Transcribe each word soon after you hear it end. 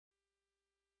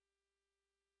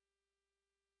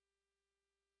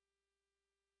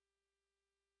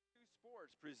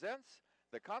Sports presents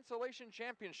the Consolation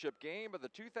Championship game of the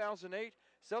 2008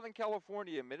 Southern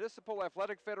California Municipal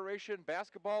Athletic Federation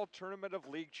Basketball Tournament of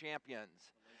League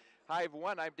Champions. Hi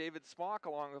everyone, I'm David Smock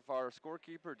along with our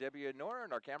scorekeeper Debbie Honor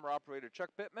and our camera operator Chuck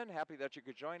Pittman. Happy that you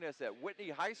could join us at Whitney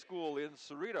High School in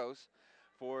Cerritos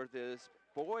for this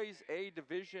Boys A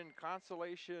Division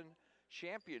Consolation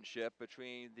Championship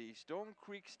between the Stone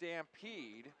Creek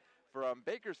Stampede from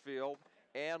Bakersfield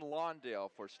and Lawndale.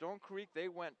 For Stone Creek, they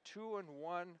went 2-1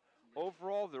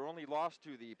 overall. They're only lost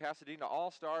to the Pasadena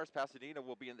All-Stars. Pasadena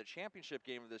will be in the championship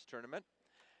game of this tournament.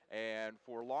 And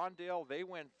for Lawndale, they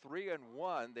went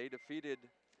 3-1. They defeated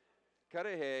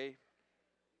Cudahy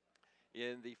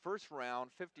in the first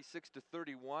round,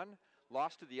 56-31.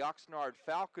 Lost to the Oxnard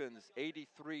Falcons,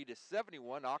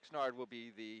 83-71. Oxnard will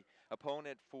be the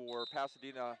opponent for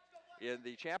Pasadena in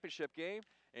the championship game.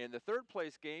 In the third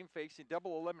place game, facing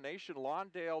double elimination,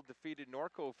 Lawndale defeated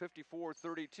Norco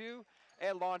 54-32,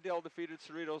 and Lawndale defeated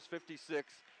Cerritos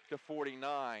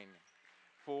 56-49.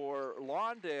 For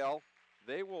Lawndale,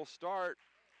 they will start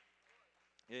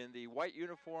in the white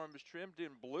uniforms trimmed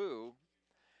in blue.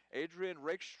 Adrian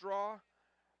Rakestraw,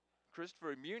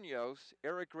 Christopher Munoz,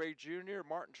 Eric Gray Jr.,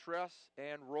 Martin Tress,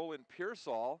 and Roland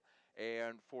Pearsall.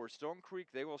 And for Stone Creek,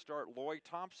 they will start Lloyd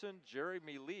Thompson,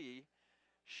 Jeremy Lee,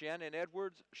 Shannon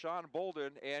Edwards, Sean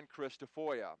Bolden, and Chris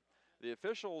DeFoya. The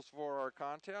officials for our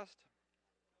contest,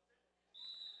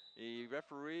 the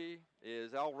referee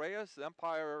is Al Reyes, the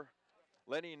umpire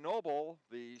Lenny Noble,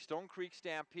 the Stone Creek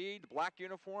Stampede, black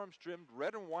uniforms trimmed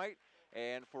red and white,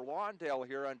 and for Lawndale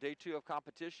here on day 2 of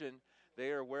competition, they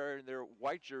are wearing their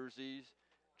white jerseys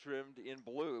trimmed in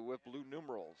blue with blue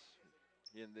numerals.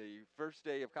 In the first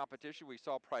day of competition, we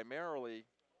saw primarily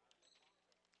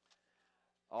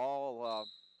all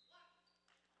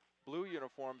blue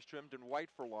uniforms trimmed in white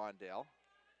for Lawndale.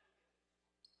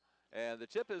 And the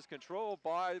tip is controlled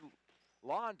by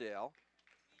Lawndale.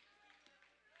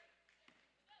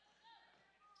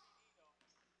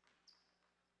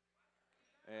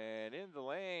 And in the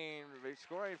lane,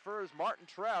 scoring first, Martin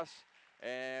Tress,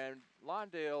 and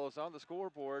Lawndale is on the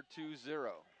scoreboard 2-0.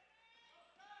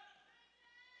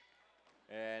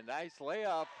 And nice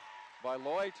layup by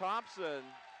Lloyd Thompson.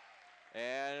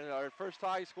 And our first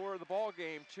high score of the ball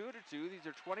game, 2-2. These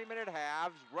are 20-minute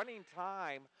halves, running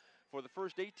time for the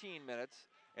first 18 minutes.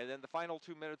 And then the final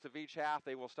 2 minutes of each half,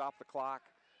 they will stop the clock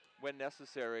when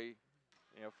necessary,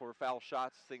 for foul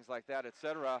shots, things like that,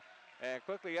 etc. And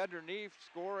quickly underneath,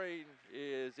 scoring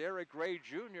is Eric Gray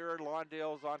Jr.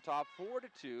 Lawndale's on top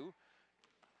 4-2.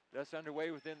 That's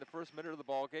underway within the first minute of the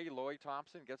ball game. Lloyd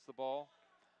Thompson gets the ball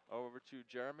over to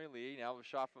Jeremy Lee. Now the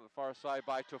shot from the far side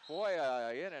by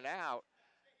Tafoya, in and out.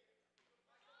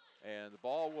 And the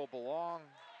ball will belong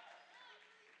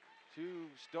to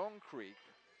Stone Creek.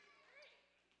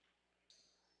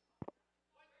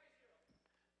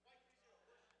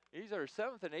 These are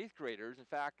 7th and 8th graders. In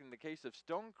fact, in the case of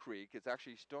Stone Creek, it's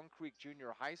actually Stone Creek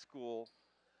Junior High School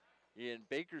in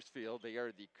Bakersfield. They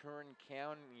are the Kern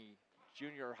County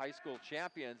Junior High School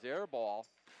champions. Air ball.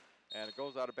 And it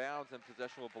goes out of bounds, and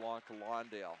possession will belong to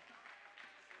Lawndale.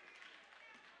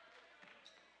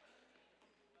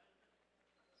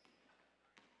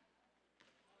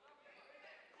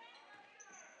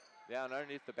 Down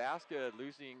underneath the basket,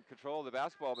 losing control of the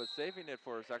basketball, but saving it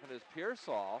for a second is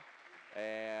Pearsall.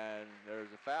 And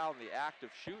there's a foul in the act of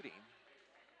shooting.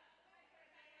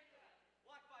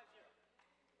 Block 5-0.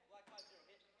 Block 5-0.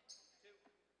 Hit 2.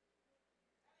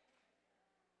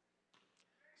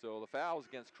 So the foul is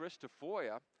against Chris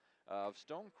DeFoya of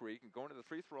Stone Creek, and going to the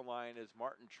free throw line is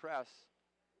Martin Tress.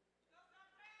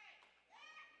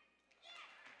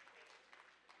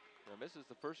 So misses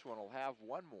the first one, will have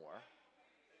one more.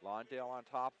 Lawndale on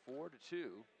top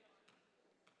 4-2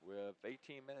 with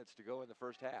 18 minutes to go in the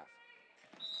first half.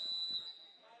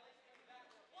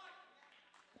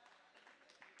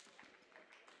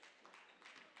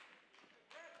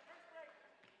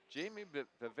 Jamie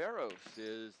Viveros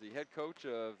is the head coach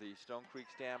of the Stone Creek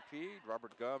Stampede.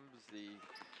 Robert Gumbs, the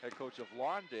head coach of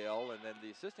Lawndale, and then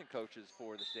the assistant coaches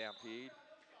for the Stampede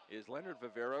is Leonard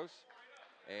Viveros,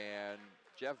 and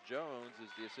Jeff Jones is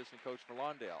the assistant coach for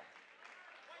Lawndale.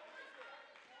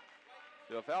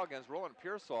 The foul against Roland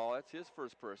Pearsall, that's his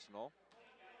first personal.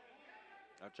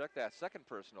 Now check that second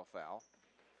personal foul.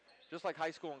 Just like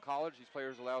high school and college, these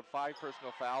players allowed 5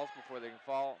 personal fouls before they can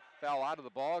foul out of the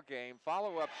ball game.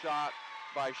 Follow-up shot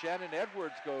by Shannon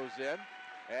Edwards goes in,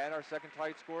 and our second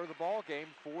tight score of the ball game,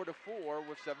 4-4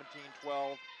 with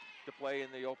 17-12 to play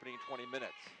in the opening 20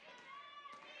 minutes.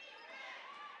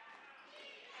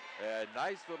 A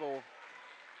nice little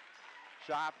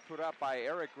shot put up by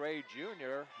Eric Gray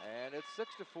Jr., and it's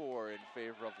 6-4 in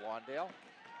favor of Lawndale.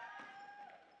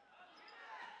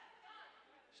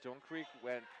 Stone Creek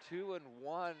went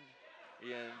 2-1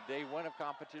 in day one of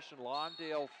competition.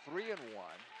 Lawndale 3-1.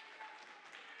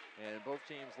 And both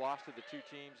teams lost to the two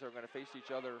teams that are going to face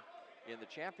each other in the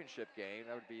championship game.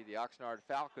 That would be the Oxnard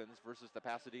Falcons versus the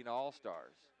Pasadena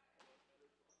All-Stars.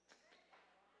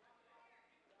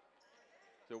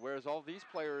 So whereas all these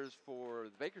players for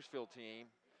the Bakersfield team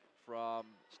from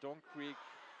Stone Creek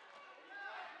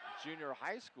Junior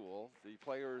High School, the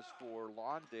players for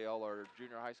Lawndale are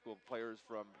junior high school players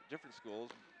from different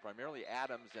schools, primarily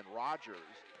Adams and Rogers,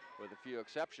 with a few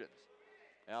exceptions.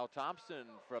 Now Thompson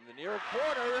from the near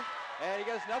corner, and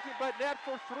he gets nothing but net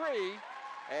for three.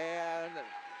 And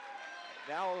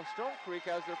now Stone Creek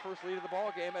has their first lead of the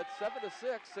ball game at 7-6,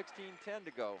 16-10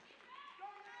 to go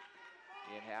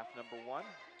in half number one.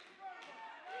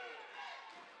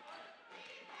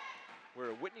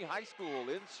 We're at Whitney High School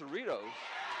in Cerritos.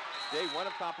 Day one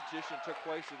of competition took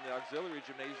place in the auxiliary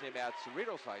gymnasium at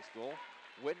Cerritos High School.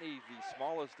 Whitney, the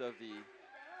smallest of the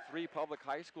three public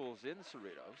high schools in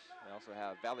Cerritos. They also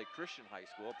have Valley Christian High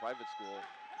School, a private school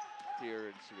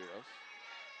here in Cerritos.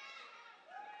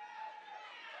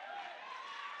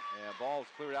 And ball is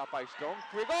cleared out by Stone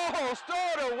Creek. Oh,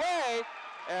 stowed away!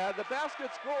 And the basket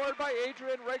scored by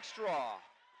Adrian Rakestraw.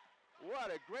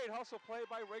 What a great hustle play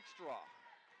by Rakestraw.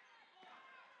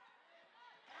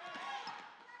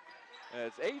 And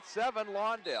it's 8-7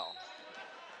 Lawndale.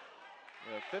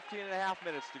 15 and a half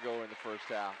minutes to go in the first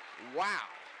half. Wow.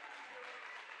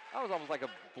 That was almost like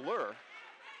a blur.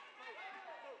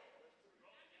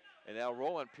 And now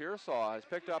Roland Pearsall has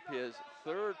picked up his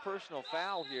third personal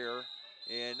foul here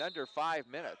in under 5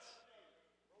 minutes.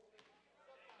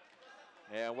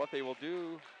 And what they will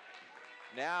do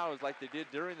now is like they did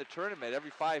during the tournament.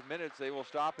 Every 5 minutes they will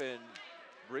stop and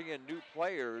bring in new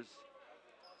players.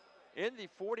 In the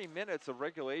 40 minutes of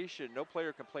regulation, no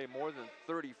player can play more than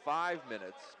 35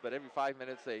 minutes, but every 5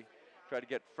 minutes they try to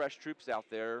get fresh troops out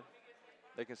there.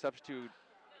 They can substitute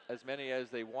as many as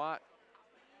they want.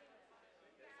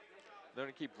 They're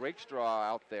going to keep Rakestraw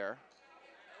out there.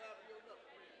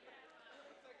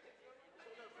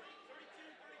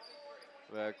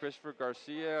 Christopher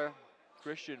Garcia,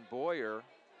 Christian Boyer,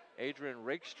 Adrian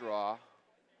Rakestraw,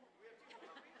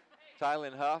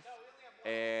 Tylen Huff,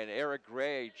 and Eric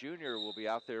Gray Jr. will be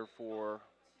out there for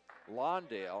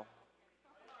Lawndale.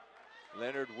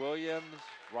 Leonard Williams,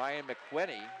 Ryan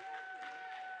McQuinney,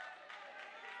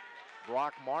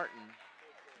 Brock Martin,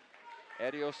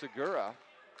 Eddie Osagura,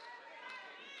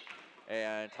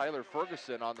 and Tyler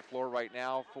Ferguson on the floor right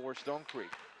now for Stone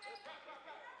Creek.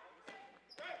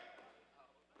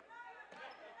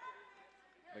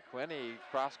 McQuinney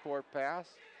cross-court pass.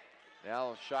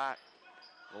 Now a shot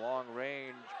long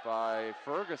range by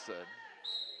Ferguson.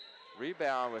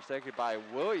 Rebound was taken by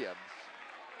Williams.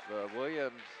 But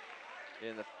Williams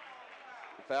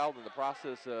fouled in the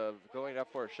process of going up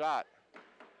for a shot.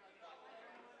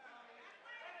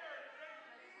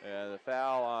 And the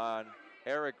foul on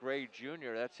Eric Gray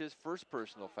Jr., that's his first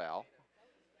personal foul.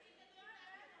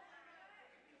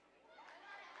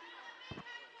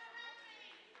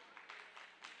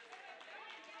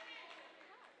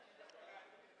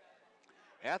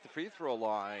 At the free throw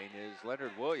line is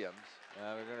Leonard Williams.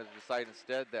 We're going to decide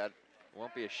instead that it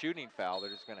won't be a shooting foul.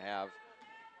 They're just going to have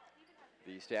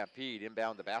the Stampede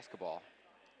inbound the basketball.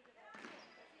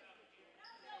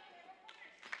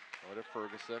 Over to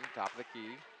Ferguson, top of the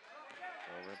key.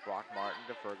 Over to Brock Martin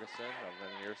to Ferguson.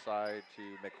 Over the near side to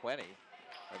McQuinney.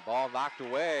 The ball knocked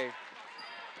away.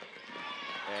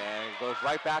 And it goes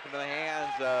right back into the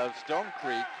hands of Stone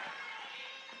Creek.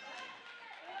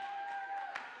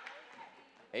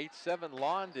 8-7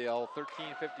 Lawndale,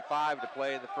 13:55 to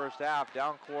play in the first half.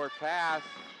 Down court pass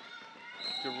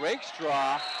to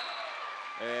Rakestraw.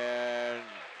 And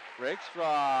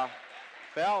Rakestraw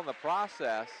fell in the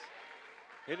process,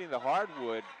 hitting the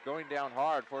hardwood, going down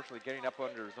hard. Fortunately, getting up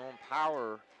under his own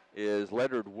power is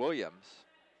Leonard Williams.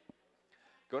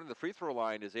 Going to the free throw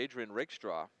line is Adrian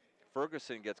Rakestraw.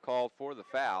 Ferguson gets called for the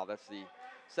foul. That's the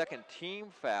second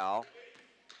team foul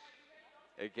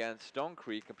against Stone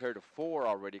Creek compared to 4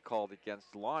 already called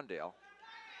against Lawndale.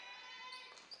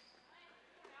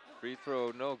 Free throw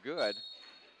no good.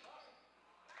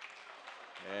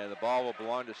 And the ball will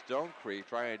belong to Stone Creek.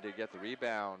 Trying to get the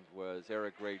rebound was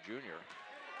Eric Gray Jr.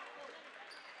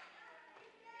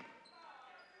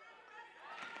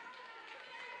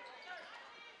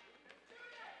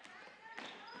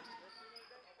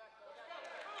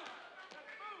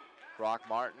 Brock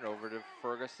Martin over to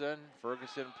Ferguson.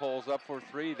 Ferguson pulls up for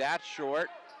 3. That's short.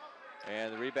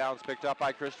 And the rebound's picked up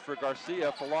by Christopher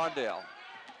Garcia for Lawndale.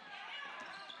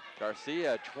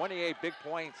 Garcia, 28 big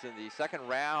points in the second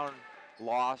round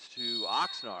loss to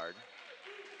Oxnard.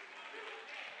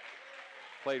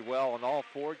 Played well in all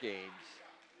 4 games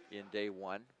in day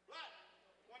 1.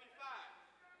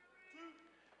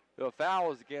 The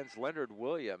foul is against Leonard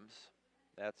Williams.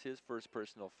 That's his first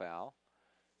personal foul.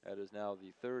 That is now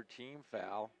the 3rd team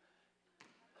foul.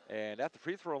 And at the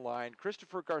free throw line,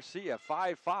 Christopher Garcia,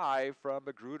 5'5", from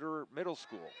Magruder Middle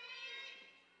School.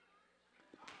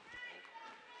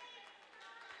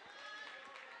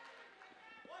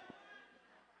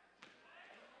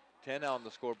 $10 on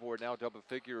the scoreboard now, double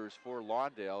figures for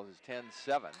Lawndale is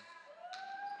 10-7.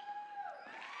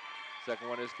 Second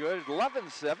one is good,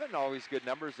 11-7, always good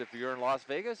numbers if you're in Las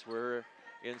Vegas. We're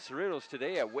in Cerritos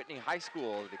today at Whitney High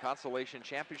School, the consolation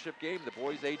championship game, the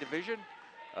boys A division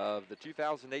of the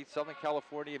 2008 Southern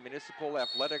California Municipal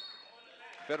Athletic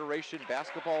Federation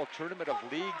Basketball Tournament of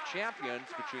League Champions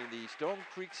between the Stone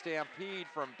Creek Stampede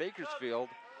from Bakersfield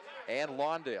and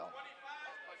Lawndale.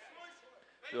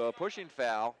 The pushing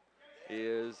foul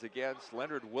is against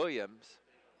Leonard Williams.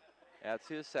 That's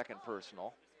his second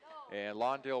personal. And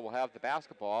Lawndale will have the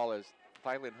basketball as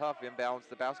Tylen Huff inbounds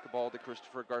the basketball to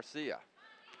Christopher Garcia.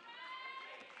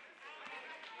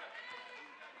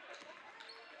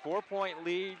 4-point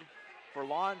lead for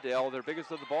Lawndale, their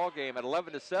biggest of the ball game at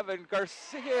 11-7.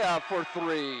 Garcia for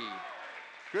 3.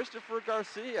 Christopher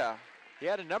Garcia. He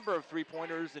had a number of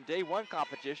 3-pointers in day 1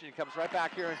 competition. He comes right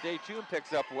back here in day 2 and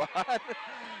picks up one.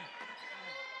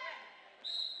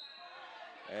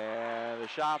 And the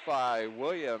shot by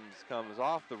Williams comes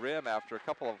off the rim after a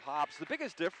couple of hops. The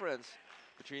biggest difference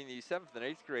between the 7th and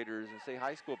 8th graders and say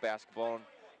high school basketball,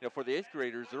 and for the 8th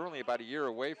graders, they're only about a year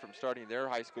away from starting their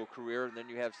high school career, and then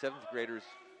you have 7th graders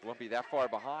who won't be that far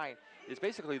behind. It's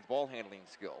basically the ball handling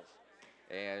skills.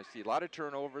 And you see a lot of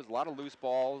turnovers, a lot of loose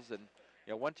balls, and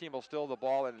one team will steal the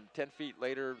ball, and 10 feet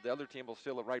later, the other team will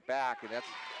steal it right back. And that's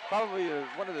probably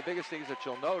one of the biggest things that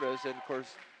you'll notice. And of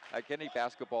course, like any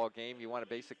basketball game, you want to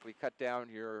basically cut down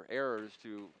your errors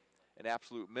to an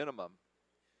absolute minimum.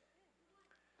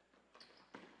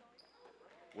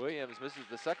 Williams misses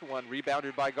the second one,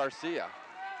 rebounded by Garcia.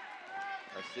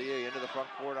 Garcia into the front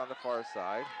court on the far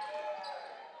side.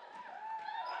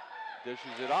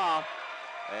 Dishes it off,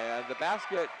 and the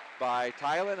basket by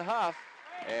Tylen Huff,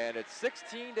 and it's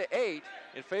 16-8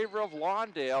 in favor of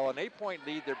Lawndale, an 8-point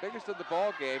lead, their biggest of the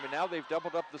ball game, and now they've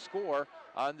doubled up the score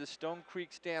on the Stone Creek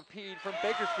Stampede from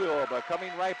Bakersfield. But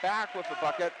coming right back with the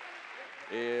bucket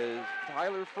is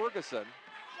Tyler Ferguson,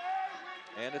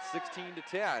 and it's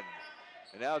 16-10.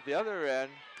 And now at the other end,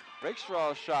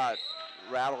 Rakestraw's shot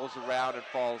rattles around and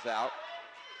falls out.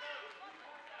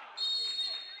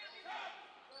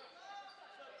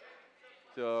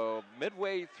 So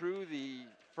midway through the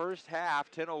first half,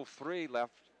 10:03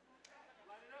 left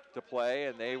to play,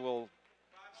 and they will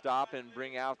stop and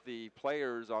bring out the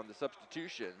players on the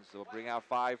substitutions. They'll bring out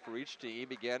 5 for each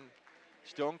team. Again,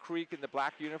 Stone Creek in the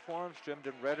black uniforms trimmed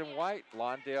in red and white.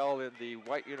 Lawndale in the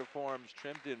white uniforms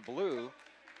trimmed in blue.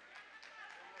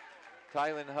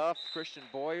 Tylen Huff, Christian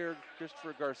Boyer,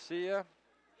 Christopher Garcia,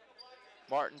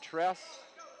 Martin Tress,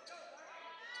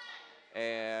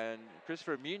 and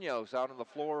Christopher Munoz out on the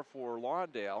floor for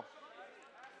Lawndale.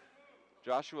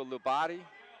 Joshua Lubati,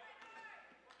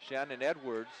 Shannon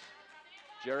Edwards,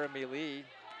 Jeremy Lee,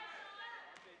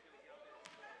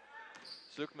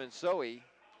 Sukman Soe, and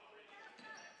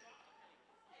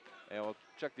we'll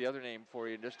check the other name for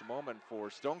you in just a moment for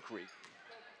Stone Creek.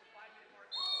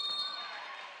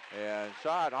 And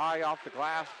shot high off the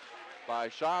glass by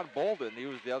Sean Bolden. He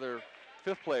was the other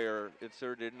 5th player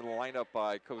inserted into the lineup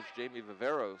by Coach Jamie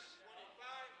Viveros.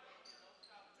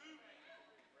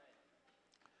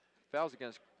 Fouls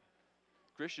against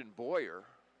Christian Boyer.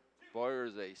 Boyer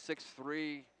is a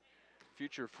 6'3",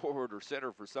 future forward or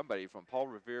center for somebody from Paul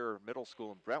Revere Middle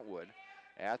School in Brentwood.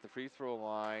 At the free throw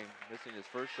line, missing his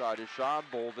first shot is Sean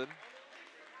Bolden.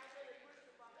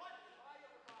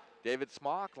 David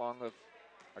Smock, along with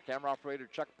our camera operator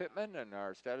Chuck Pittman and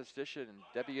our statistician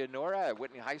Debbie Honora at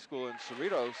Whitney High School in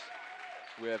Cerritos.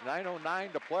 We have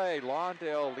 9:09 to play.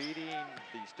 Lawndale leading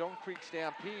the Stone Creek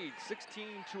Stampede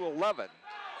 16-11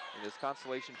 in this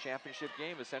consolation championship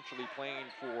game, essentially playing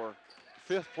for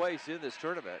 5th place in this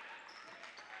tournament.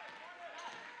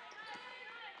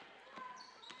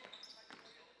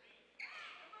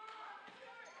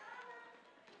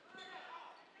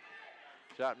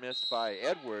 Shot missed by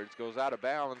Edwards, goes out of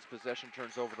bounds. Possession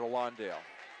turns over to Lawndale.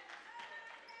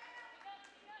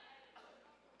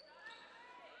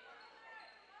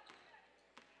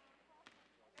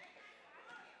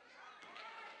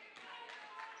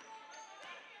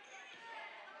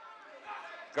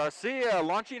 Garcia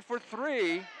launching for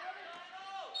three.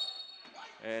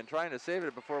 And trying to save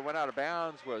it before it went out of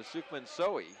bounds was Sukman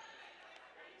Soe.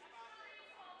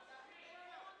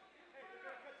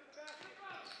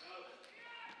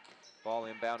 Ball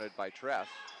inbounded by Tress.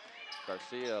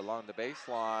 Garcia along the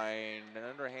baseline, an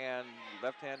underhand,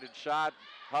 left-handed shot.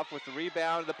 Huff with the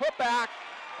rebound, the putback,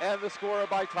 and the score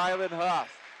by Tylen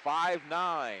Huff,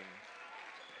 5-9.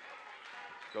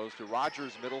 Goes to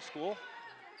Rogers Middle School.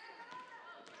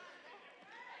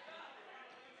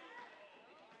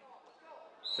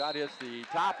 Shot hits the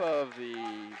top of the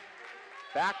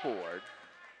backboard,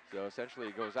 so essentially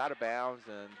it goes out of bounds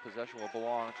and possession will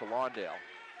belong to Lawndale.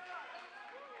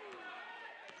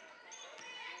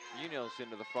 Munoz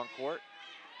into the front court,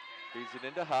 feeds it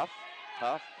into Huff.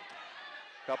 Huff,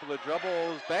 couple of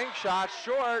dribbles, bank shot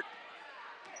short.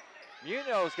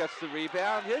 Munoz gets the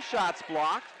rebound, his shot's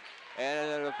blocked,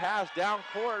 and a pass down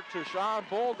court to Sean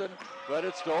Bolden, but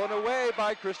it's stolen away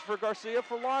by Christopher Garcia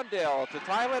for Lawndale to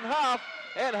Tylen Huff,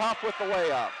 and Huff with the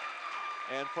layup.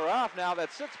 And for Huff now,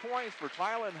 that's 6 points for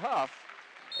Tylen Huff,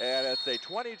 and it's a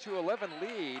 20-11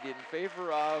 lead in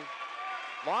favor of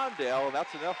Lawndale, and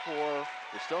that's enough for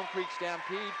the Stone Creek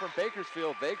Stampede from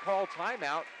Bakersfield. They call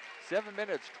timeout. 7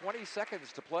 minutes, 20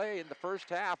 seconds to play in the first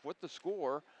half with the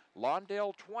score,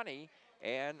 Lawndale 20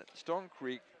 and Stone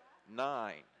Creek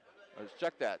 9. Let's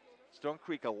check that. Stone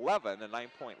Creek 11, a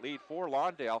 9-point lead for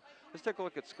Lawndale. Let's take a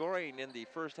look at scoring in the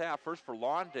first half. First for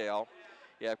Lawndale,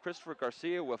 you have Christopher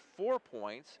Garcia with 4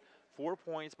 points. 4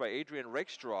 points by Adrian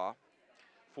Rakestraw.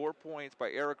 4 points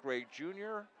by Eric Ray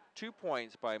Jr., 2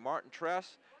 points by Martin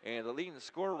Tress, and the leading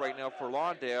scorer right now for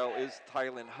Lawndale is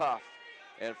Tylen Huff.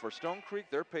 And for Stone Creek,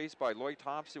 they're paced by Lloyd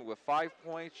Thompson with 5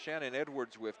 points, Shannon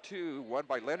Edwards with 2, 1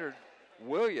 by Leonard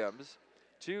Williams,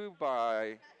 2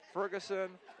 by Ferguson,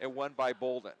 and 1 by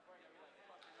Bolden.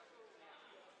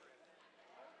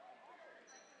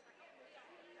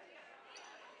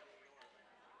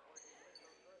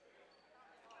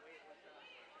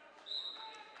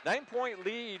 Nine-point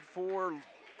lead for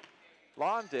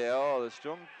Lawndale. The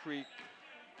Stone Creek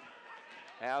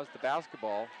has the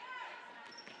basketball.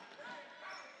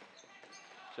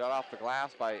 Shot off the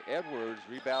glass by Edwards,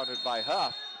 rebounded by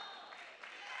Huff.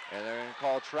 And they're going to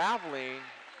call traveling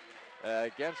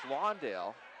against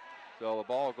Lawndale. So the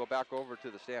ball will go back over to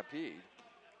the Stampede.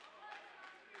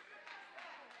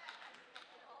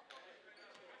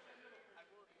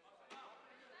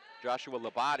 Joshua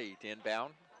Labate to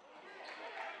inbound.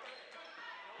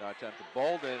 Now attempt to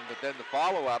Bolden, but then the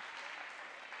follow-up.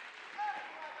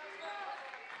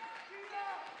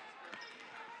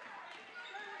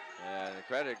 And the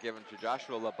credit given to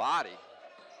Joshua Labate.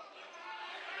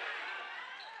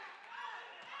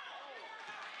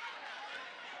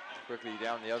 Quickly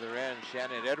down the other end,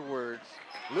 Shannon Edwards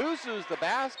loses the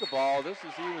basketball. This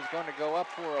is he was going to go up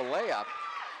for a layup.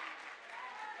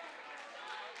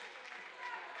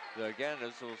 So again,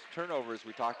 there's those turnovers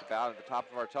we talked about at the top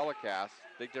of our telecast.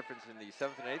 Big difference in the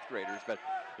 7th and 8th graders. But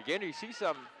again, you see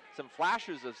some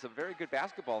flashes of some very good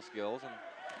basketball skills, and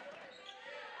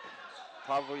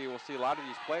probably we'll see a lot of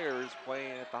these players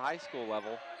playing at the high school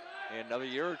level in another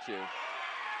year or two.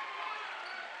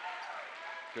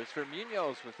 Christopher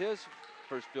Munoz with his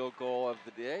first field goal of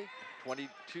the day,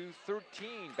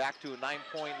 22-13, back to a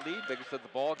 9-point lead. Biggest of the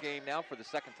ball game now for the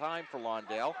second time for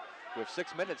Lawndale. With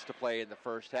 6 minutes to play in the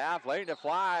first half. Letting it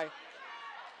fly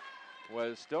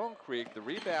was Stone Creek. The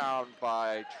rebound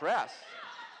by Tress.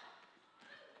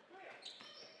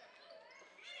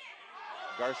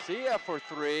 Garcia for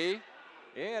 3,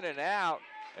 in and out,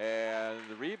 and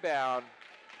the rebound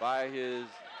by his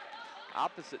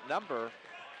opposite number.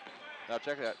 Now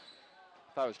check that.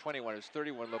 I thought it was 21, it was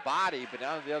 31. Labate, but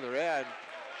down to the other end,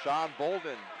 Sean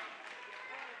Bolden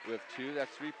with 2.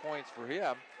 That's 3 points for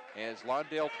him. And it's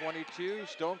Lawndale 22,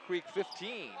 Stone Creek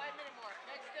 15.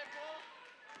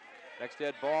 Next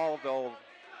dead ball, they'll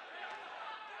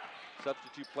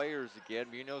substitute players again.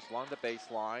 Munoz along the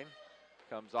baseline,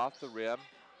 comes off the rim.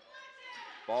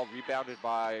 Ball rebounded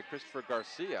by Christopher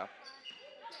Garcia.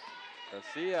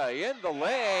 Garcia in the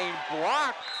lane,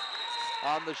 blocked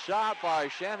on the shot by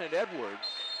Shannon Edwards.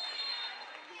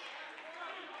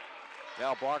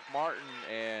 Now Mark Martin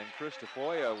and Chris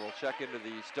DeFoya will check into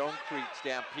the Stone Creek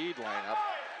Stampede lineup.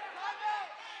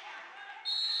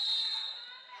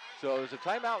 So there's a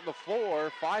timeout on the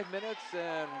floor, 5 minutes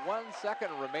and 1 second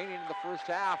remaining in the first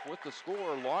half with the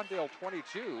score, Lawndale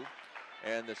 22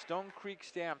 and the Stone Creek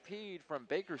Stampede from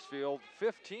Bakersfield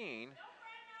 15.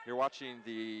 You're watching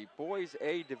the Boys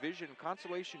A Division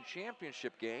Consolation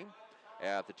Championship game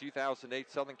at the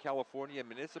 2008 Southern California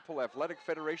Municipal Athletic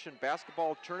Federation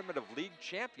Basketball Tournament of League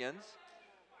Champions.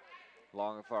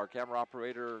 along with our camera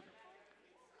operator,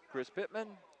 Chris Pittman,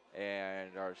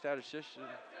 and our statistician,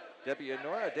 Debbie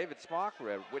Honora, David Smock.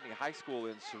 We're at Whitney High School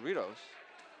in Cerritos.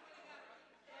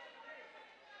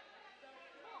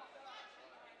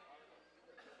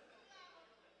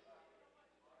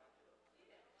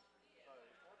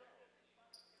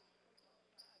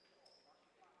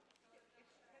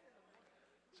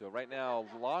 So right now,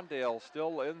 Lawndale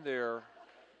still in their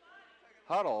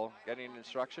huddle, getting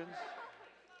instructions.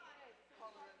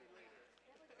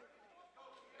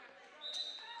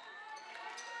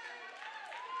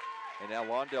 And now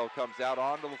Lawndale comes out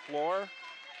onto the floor.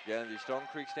 Again, the Stone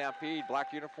Creek Stampede,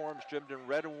 black uniforms trimmed in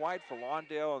red and white for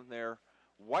Lawndale, and their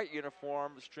white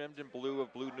uniforms trimmed in blue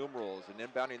with blue numerals. And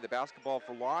inbounding the basketball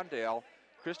for Lawndale,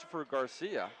 Christopher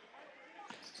Garcia.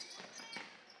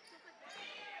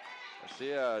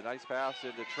 Garcia, nice pass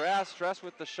into Tress. Tress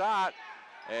with the shot,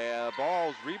 and the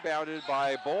ball's rebounded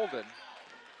by Bolden.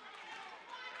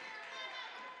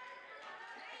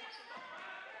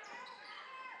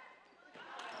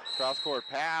 Cross-court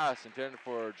pass intended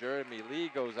for Jeremy Lee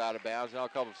goes out of bounds. Now a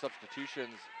couple of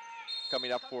substitutions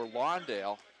coming up for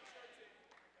Lawndale.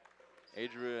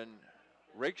 Adrian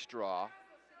Rakestraw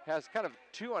has kind of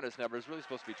 2 on his number. It's really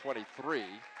supposed to be 23.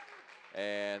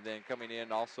 And then coming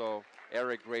in also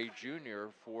Eric Gray Jr.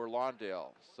 for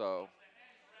Lawndale. So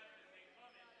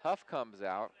Huff comes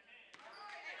out.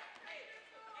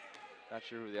 Not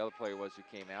sure who the other player was who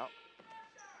came out.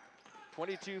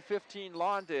 22-15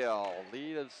 Lawndale,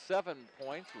 lead of 7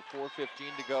 points with 4:15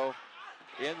 to go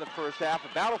in the first half.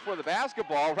 A battle for the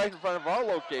basketball right in front of our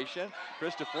location.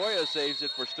 Cristofoya saves it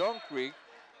for Stone Creek,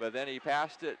 but then he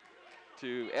passed it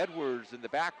to Edwards in the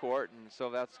backcourt, and so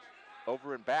that's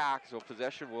over and back, so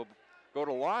possession will go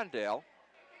to Lawndale.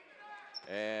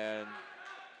 And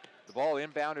the ball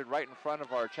inbounded right in front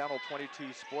of our Channel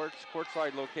 22 Sports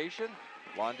courtside location.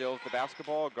 Lawndale with the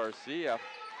basketball. Garcia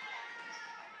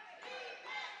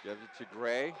gives it to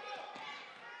Gray.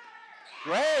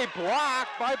 Gray blocked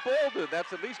by Bolden.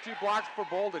 That's at least 2 blocks for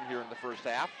Bolden here in the first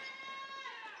half.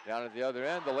 Down at the other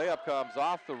end, the layup comes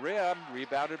off the rim,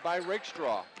 rebounded by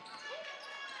Rakestraw.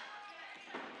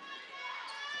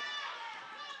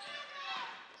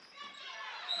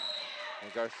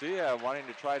 And Garcia wanting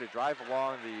to try to drive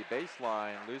along the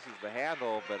baseline, loses the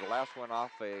handle, but the last one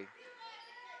off a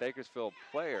Bakersfield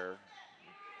player.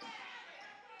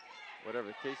 Whatever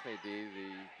the case may be,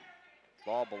 the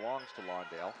ball belongs to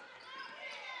Lawndale.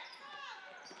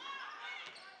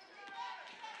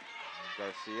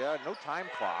 And Garcia, no time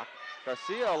clock.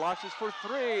 Garcia launches for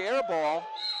 3, air ball.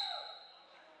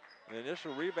 The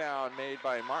initial rebound made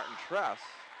by Martin Tress.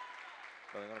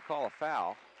 So they're going to call a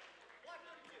foul.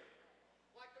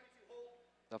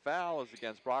 The foul is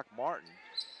against Brock Martin.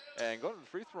 And going to the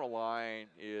free throw line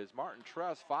is Martin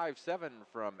Tress, 5'7"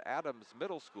 from Adams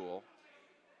Middle School.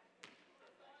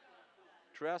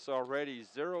 Tress already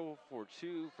 0 for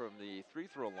 2 from the free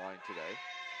throw line today.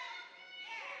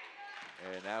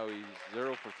 And now he's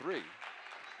 0 for 3.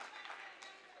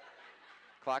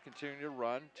 Clock continuing to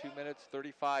run, 2 minutes,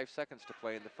 35 seconds to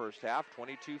play in the first half.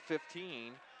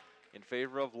 22-15 in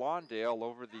favor of Lawndale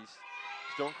over the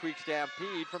Stone Creek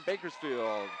Stampede from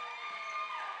Bakersfield.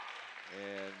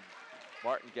 And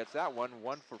Martin gets that one,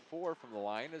 1 for 4 from the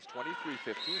line. Is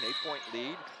 23-15, 8-point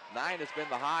lead. 9 has been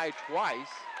the high twice.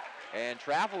 And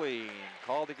traveling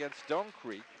called against Stone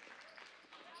Creek.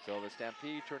 So the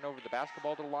Stampede turn over the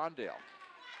basketball to Lawndale.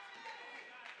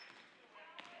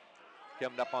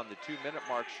 Coming up on the 2-minute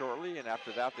mark shortly, and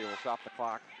after that they will stop the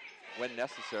clock when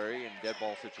necessary in dead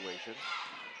ball situations.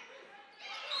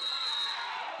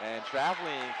 And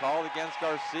traveling called against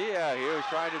Garcia. Here he's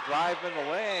trying to drive in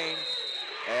the lane.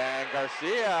 And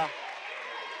Garcia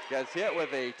gets hit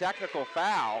with a technical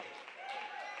foul.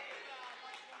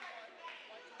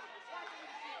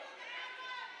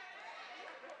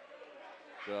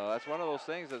 So that's one of those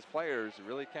things as players, you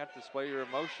really can't display your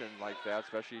emotion like that,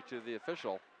 especially to the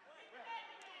official.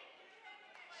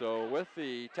 So with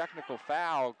the technical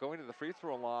foul, going to the free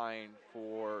throw line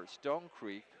for Stone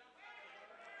Creek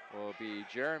will be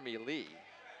Jeremy Lee.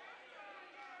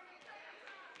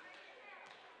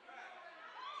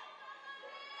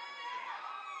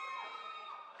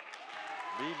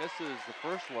 Lee misses the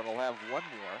first one, will have one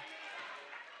more.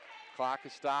 Clock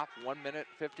is stopped, 1 minute,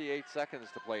 58 seconds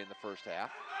to play in the first half.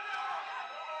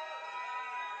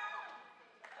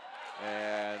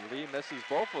 And Lee misses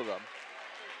both of them.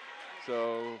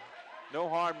 So no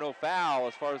harm, no foul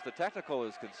as far as the technical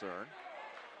is concerned.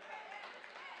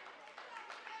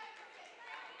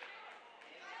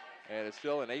 And it's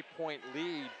still an 8-point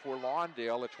lead for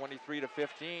Lawndale at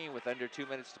 23-15 with under 2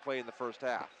 minutes to play in the first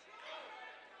half.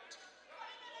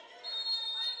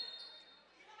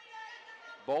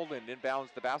 Bolden inbounds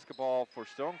the basketball for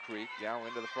Stone Creek. Down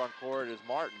into the front court is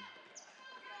Martin.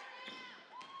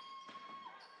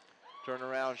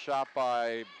 Turnaround shot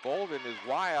by Bolden is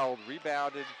wild,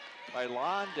 rebounded by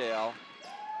Lawndale.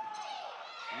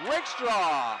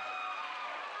 Rakestraw!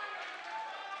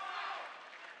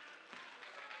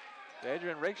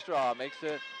 Adrian Rakestraw makes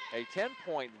it a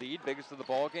 10-point lead, biggest of the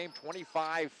ball game,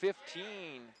 25-15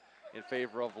 in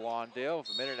favor of Lawndale with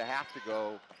a minute and a half to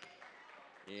go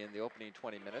in the opening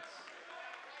 20 minutes.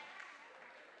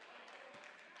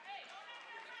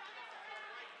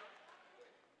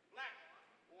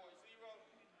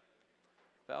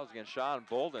 Fouls against Sean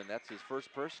Bolden. That's his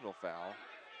first personal foul.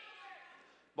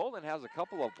 Bolden has a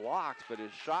couple of blocks, but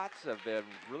his shots have been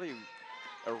really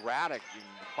erratic and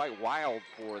quite wild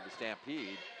for the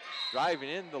Stampede. Driving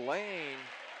in the lane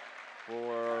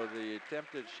for the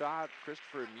attempted shot,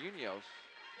 Christopher Munoz.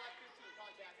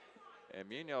 And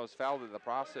Munoz fouled in the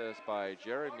process by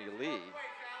Jeremy Lee.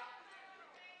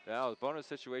 Now the bonus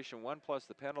situation, 1 plus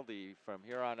the penalty from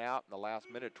here on out in the last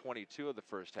minute 22 of the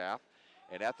first half.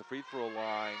 And at the free throw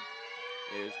line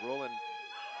is Roland.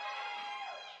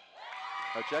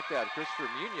 Now check that, Christopher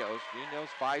Munoz. Munoz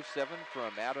 5'7"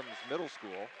 from Adams Middle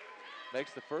School.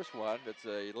 Makes the first one. It's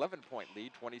a 11-point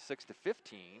lead, 26-15.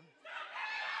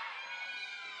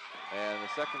 And the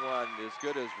second one is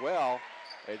good as well.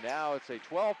 And now it's a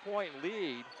 12-point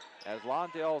lead as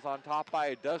Lawndale's on top by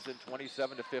a dozen,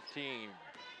 27-15.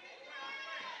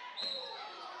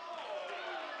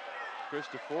 Chris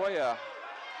DeFoya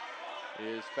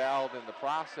is fouled in the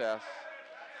process.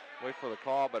 Wait for the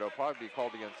call, but it'll probably be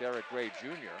called against Eric Gray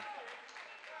Jr.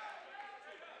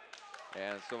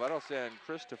 And so that'll send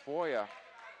Chris DeFoya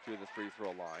to the free throw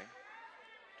line.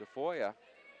 DeFoya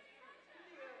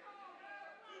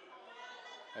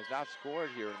has not scored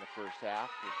here in the first half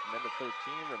with a minute 13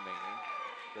 remaining.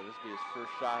 So this will be his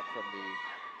first shot from the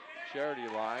charity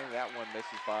line. That one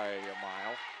misses by a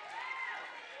mile.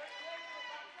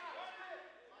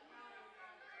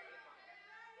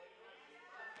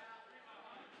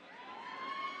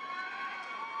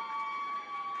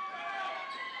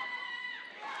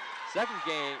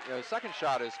 Second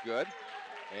shot is good,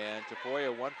 and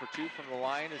Tafoya 1 for 2 from the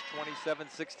line is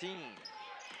 27-16.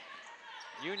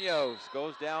 Munoz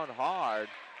goes down hard.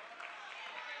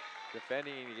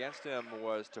 Defending against him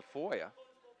was Tafoya.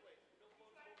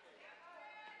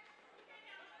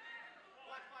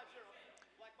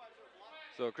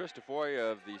 So Chris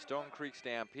Tafoya of the Stone Creek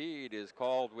Stampede is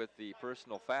called with the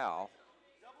personal foul.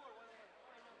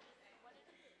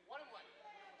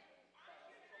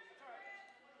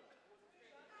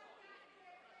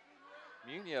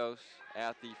 Munoz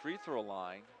at the free throw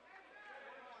line,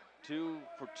 2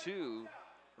 for 2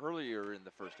 earlier in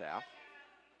the first half.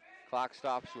 Clock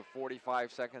stops with 45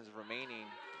 seconds remaining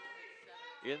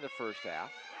in the first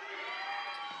half.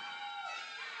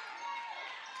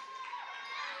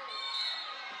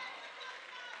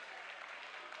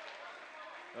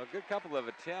 A good couple of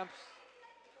attempts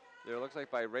there, looks like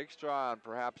by Rakestraw and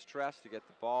perhaps Tress to get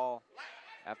the ball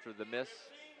after the miss.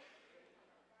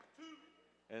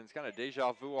 And it's kind of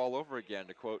deja vu all over again,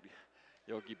 to quote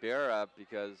Yogi Berra,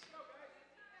 because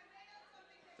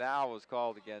foul was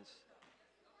called against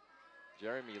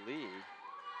Jeremy Lee.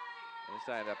 And this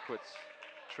time that puts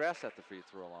Tress at the free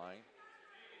throw line.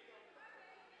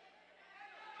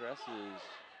 Tress is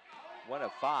 1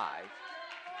 of 5.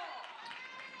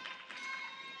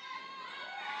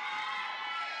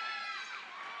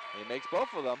 He makes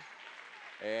both of them.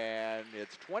 And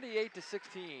it's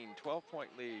 28-16, 12-point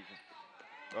lead.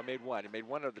 Well, made one. He made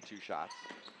one of the 2 shots.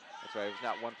 That's right, it was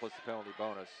not 1 plus the penalty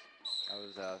bonus. That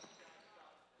was a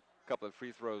couple of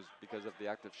free throws because of the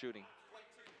active shooting.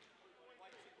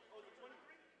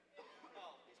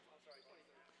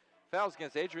 Fouls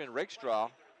against Adrian Rakestraw.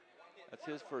 That's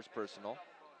his first personal.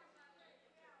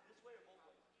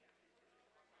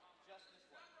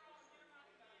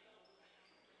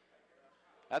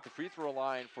 At the free throw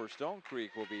line for Stone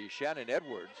Creek will be Shannon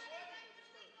Edwards.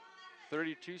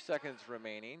 32 seconds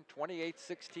remaining,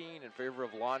 28-16 in favor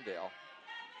of Lawndale.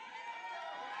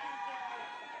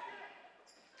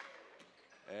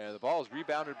 And the ball is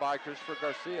rebounded by Christopher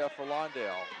Garcia for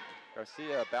Lawndale.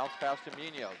 Garcia bounced past to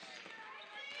Munoz.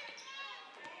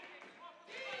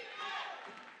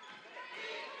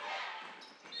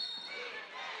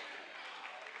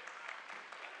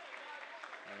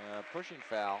 Pushing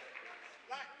foul.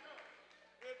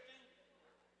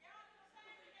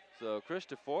 So Chris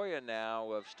DeFoya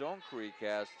now of Stone Creek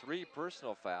has 3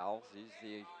 personal fouls. He's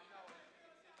the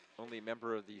only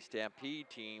member of the Stampede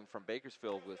team from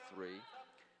Bakersfield with 3.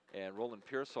 And Roland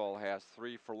Pearsall has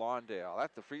 3 for Lawndale.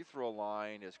 At the free throw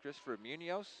line is Christopher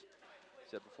Munoz.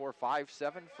 said before,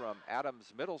 5'7" from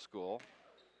Adams Middle School.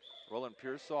 Roland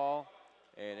Pearsall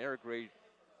and Eric Ray,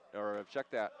 or check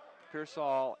that,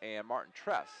 Pearsall and Martin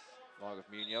Tress, along with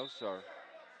Munoz, are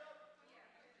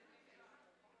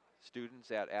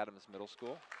students at Adams Middle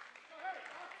School.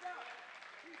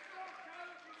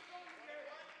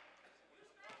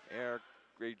 Eric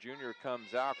Gray Jr.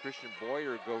 comes out. Christian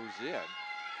Boyer goes in.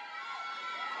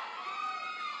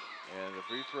 And the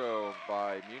free throw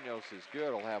by Munoz is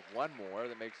good. He'll have one more.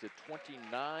 That makes it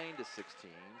 29-16.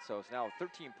 So it's now a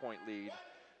 13-point lead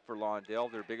for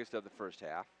Lawndale, their biggest of the first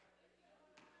half.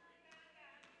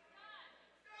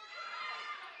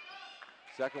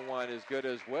 Second one is good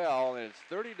as well, and it's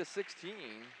 30-16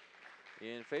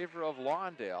 in favor of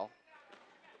Lawndale.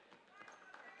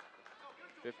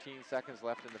 15 seconds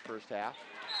left in the first half.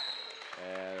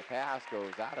 And the pass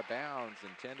goes out of bounds,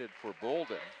 intended for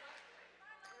Bolden.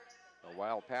 A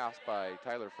wild pass by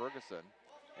Tyler Ferguson,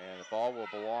 and the ball will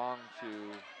belong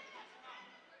to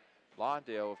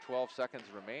Lawndale with 12 seconds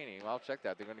remaining. Well, check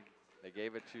that. They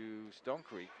gave it to Stone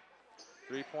Creek.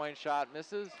 3-point shot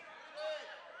misses.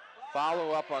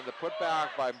 Follow up on the putback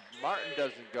by Martin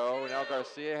doesn't go. Now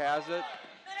Garcia has it.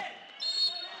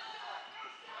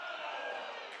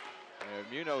 And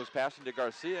Munoz passing to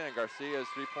Garcia, and Garcia's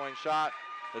 3-point shot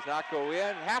does not go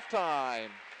in. Halftime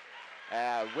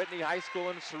at Whitney High School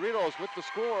in Cerritos with the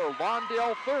score,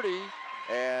 Lawndale 30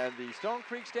 and the Stone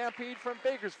Creek Stampede from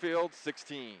Bakersfield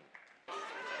 16.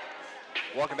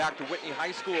 Welcome back to Whitney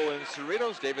High School in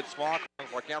Cerritos. David Smock,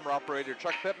 our camera operator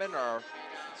Chuck Pittman, our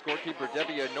scorekeeper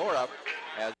Debbie Nora.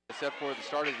 As I said for the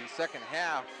start of the second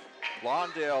half,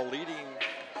 Lawndale leading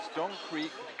Stone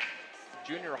Creek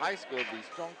Junior High School,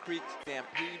 the Stone Creek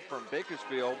Stampede from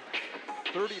Bakersfield,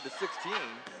 30-16.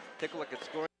 Take a look at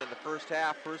scoring in the first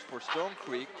half. First for Stone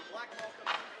Creek,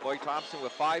 Lloyd Thompson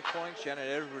with 5 points, Shannon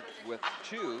Edwards with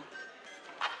 2,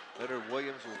 Leonard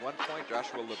Williams with 1 point,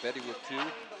 Joshua Lebetti with 2,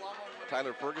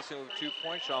 Tyler Ferguson with 2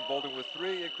 points, Sean Bolden with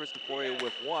 3, and Chris DeFoya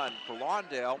with 1. For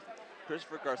Lawndale,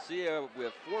 Christopher Garcia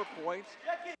with 4 points,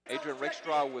 Adrian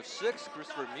Rakestraw with 6,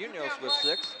 Christopher Munoz with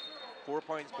 6, 4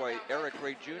 points by Eric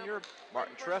Ray Jr.,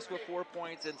 Martin Tress with 4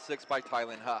 points, and 6 by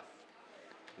Tylen Huff.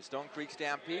 The Stone Creek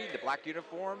Stampede, the black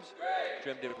uniforms,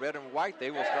 trimmed in red and white.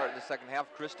 They will start in the second half.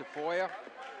 Chris DeFoya,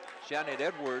 Shannon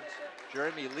Edwards,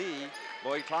 Jeremy Lee,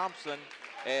 Lloyd Thompson,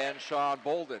 and Sean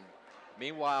Bolden.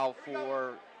 Meanwhile,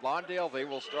 for Lawndale, they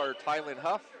will start Tylen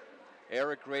Huff,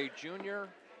 Eric Ray Jr.,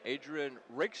 Adrian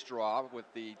Rakestraw with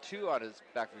the 2 on his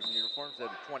back of his uniforms at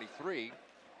 23,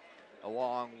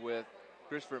 along with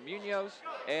Christopher Munoz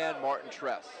and Martin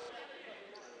Tress.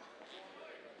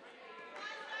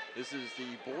 This is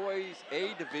the Boys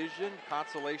A Division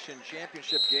Consolation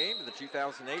Championship game of the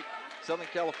 2008 Southern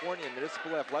California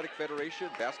Municipal Athletic Federation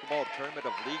Basketball Tournament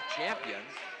of League Champions.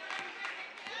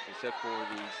 We're set for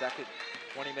the second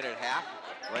 20-minute half.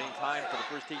 Running time for the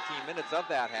first 18 minutes of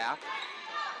that half.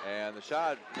 And the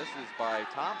shot misses by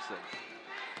Thompson.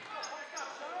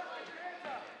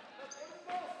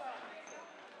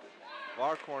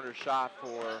 Far corner shot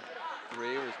for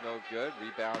 3 was no good.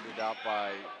 Rebounded out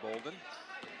by Bolden.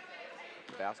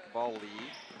 Basketball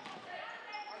lead.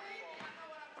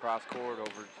 Cross court over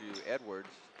to Edwards.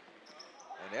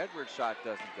 And Edwards' shot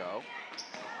doesn't go.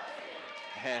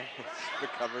 And it's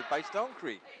recovered by Stone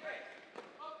Creek.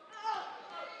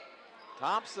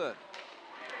 Thompson.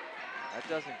 That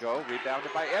doesn't go.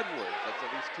 Rebounded by Edwards. That's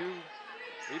at least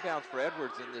 2 rebounds for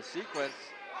Edwards in this sequence.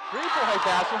 3-point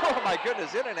pass. Oh my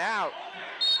goodness, in and out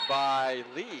by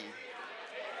Lee.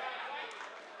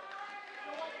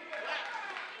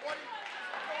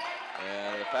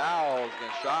 And the foul is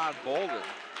against Sean Bolden.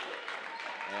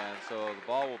 And so the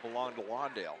ball will belong to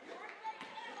Lawndale.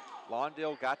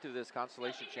 Lawndale got to this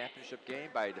Consolation Championship game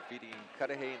by defeating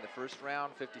Cudahy in the first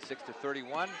round,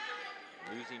 56-31.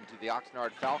 Losing to the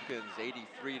Oxnard Falcons,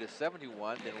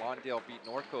 83-71. Then Lawndale beat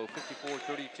Norco,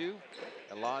 54-32.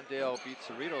 And Lawndale beat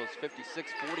Cerritos,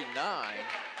 56-49.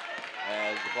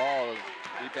 As the ball is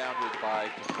rebounded by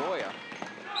DeFoya.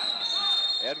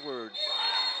 Edwards,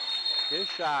 his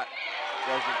shot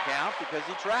doesn't count because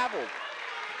he traveled.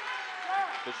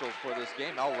 Officials for this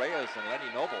game, Al Reyes and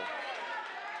Lenny Noble.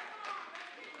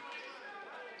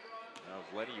 That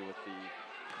was Lenny with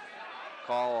the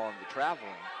call on the traveling.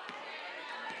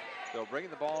 So bringing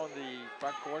the ball in the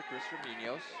front court, Christopher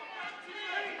Munoz.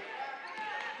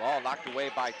 Ball knocked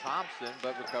away by Thompson,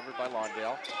 but recovered by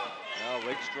Lawndale. Now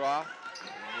Rakestraw on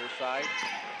the near side.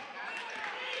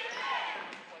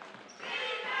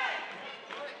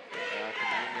 Back to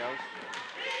Munoz.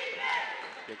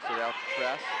 Kicks it out to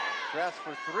Tress. Tress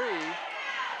for 3.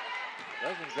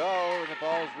 Doesn't go, and the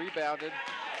ball is rebounded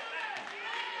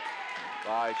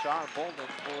by Sean Bolden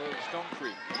for Stone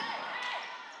Creek.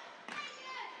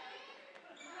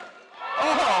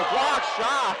 Oh, block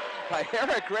shot by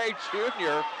Eric Gray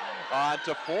Jr. on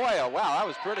Tafoya. Wow, that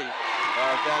was pretty.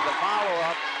 Then the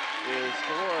follow-up is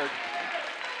scored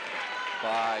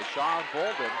by Sean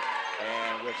Bolden.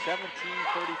 And with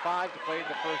 17:35 to play in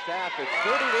the first half, it's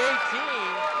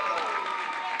 30-18.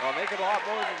 Well, make it a lot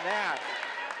more than that.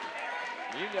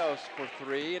 Munoz for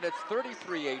three, and it's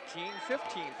 33-18,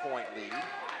 15-point lead.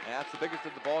 And that's the biggest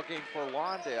of the ball game for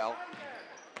Lawndale.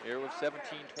 Here with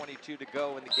 17:22 to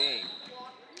go in the game.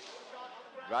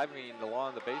 Driving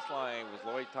along the baseline was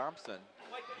Lloyd Thompson,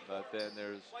 but then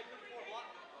there's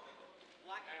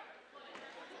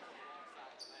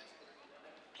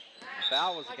the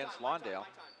foul was against Lawndale.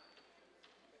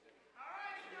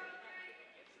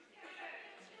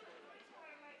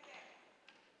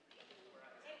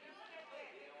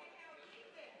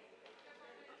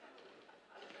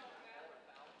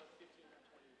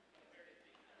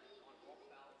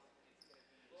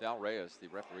 Al Reyes, the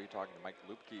referee, talking to Mike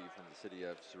Lupke from the city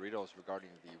of Cerritos regarding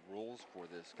the rules for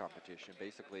this competition.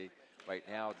 Basically, right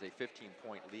now it's a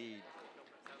 15-point lead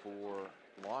for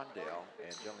Lawndale,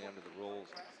 and generally under the rules,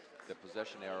 the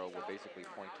possession arrow will basically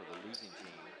point to the losing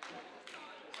team.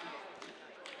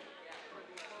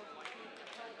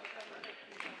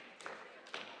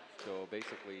 So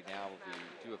basically now the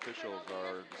two officials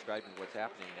are describing what's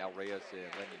happening, Al Reyes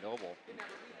and Lenny Noble.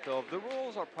 So the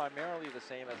rules are primarily the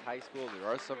same as high school. There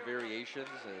are some variations,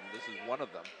 and this is one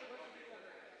of them.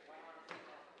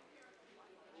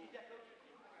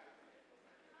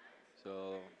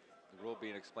 So the rule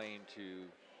being explained to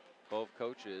both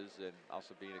coaches and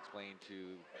also being explained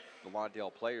to the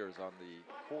Lawndale players on the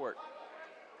court.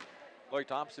 Lloyd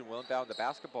Thompson will inbound the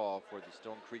basketball for the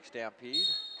Stone Creek Stampede.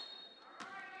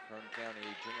 Kern County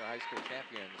Junior High School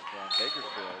champions from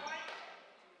Bakersfield.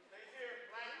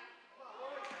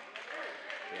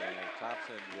 And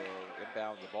Thompson will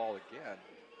inbound the ball again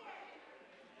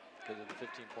because of the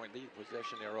 15-point lead.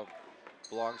 Possession arrow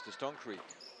belongs to Stone Creek.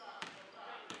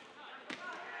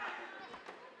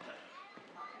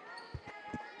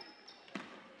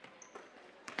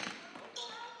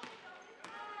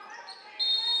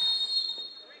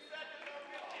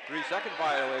 Three-second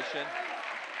violation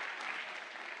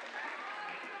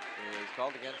is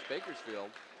called against Bakersfield.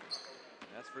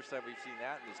 And that's the first time we've seen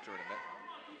that in this tournament.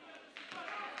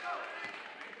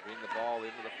 Bring the ball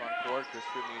into the front court,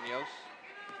 Christopher Munoz.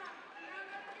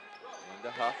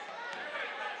 Into Huff.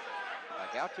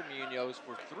 Back out to Munoz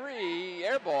for three,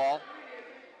 air ball.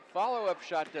 Follow-up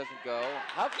shot doesn't go.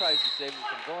 Huff tries to save it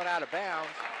from going out of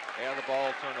bounds, and the ball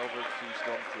will turn over to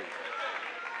Stone Creek.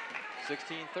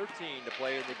 16-13 to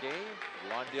play in the game.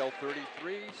 Lawndale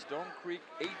 33, Stone Creek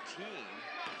 18.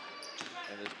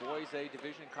 In this boys A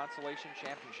Division Consolation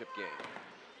Championship game.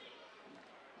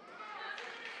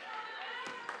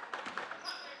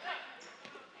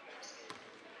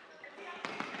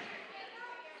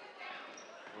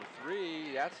 For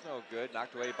three, that's no good.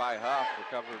 Knocked away by Huff,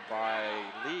 recovered by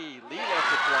Lee. Lee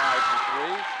lets it fly for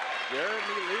three.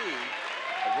 Jeremy Lee,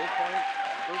 at this point,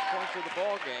 first points of the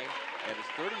ball game. And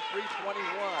it's 33-21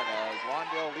 as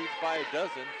Lawndale leads by a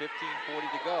dozen,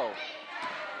 15:40 to go.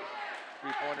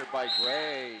 Three-pointer by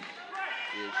Gray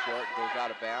is short, goes out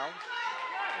of bounds.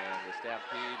 And the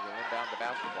Stampede will inbound the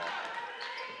basketball.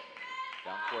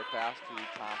 Down court pass to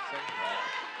Thompson.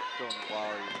 Still in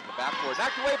the backcourt.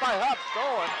 Knocked away by Huff,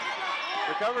 stolen.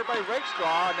 Recovered by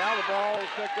Rakestraw. Now the ball is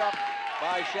picked up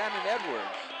by Shannon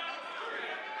Edwards.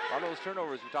 A lot of those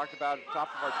turnovers we talked about at the top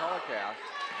of our telecast.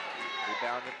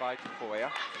 Rebounded by Tafoya.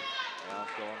 Now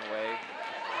stolen away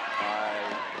by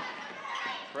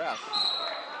Press.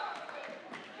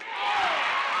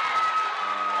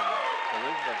 And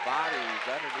collision of bodies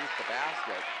underneath the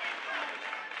basket.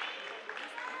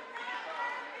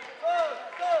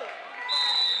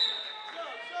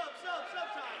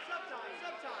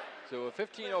 So a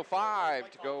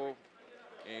 15:05 to go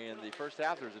in the first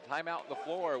half. There's a timeout on the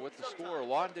floor with the score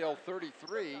Lawndale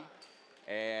 33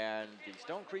 and the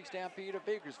Stone Creek Stampede of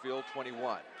Bakersfield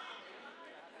 21.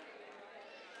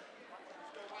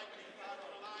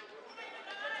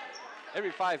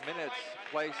 Every 5 minutes,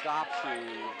 play stops for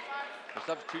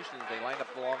substitutions. They line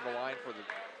up along the line for the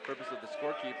purpose of the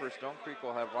scorekeeper. Stone Creek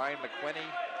will have Ryan McQuinney,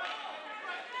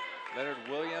 Leonard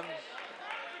Williams,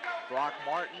 Brock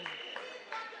Martin,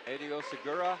 Adio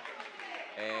Segura,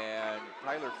 and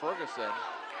Tyler Ferguson.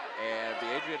 And the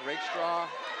Adrian Rakestraw,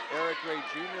 Eric Gray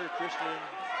Jr., Christian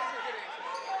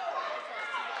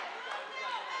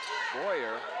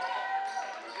Boyer,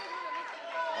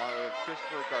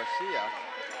 Christopher Garcia.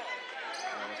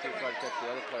 Let's see if I can catch the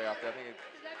other playoff. I think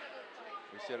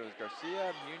We said it was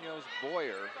Garcia, Munoz,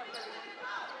 Boyer,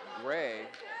 Gray,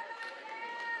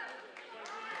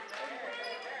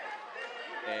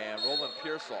 and Roland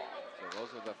Pearsall. So those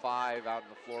are the 5 out on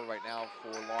the floor right now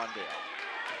for Lawndale.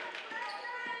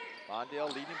 Lawndale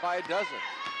leading by a dozen.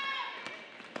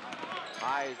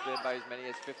 High has been by as many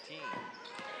as 15.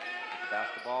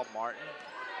 Basketball, Martin.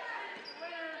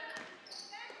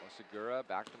 Segura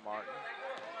back to Martin.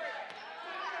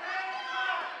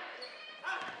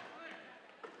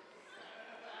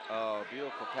 Oh,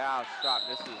 beautiful pass. Shot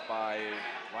misses by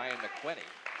Ryan McQuinney.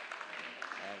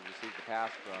 And received the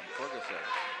pass from Ferguson.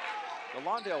 So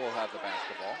Lawndale will have the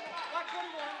basketball.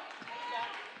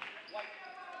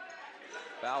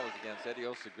 Foul is against Eddie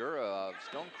Segura of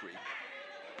Stone Creek.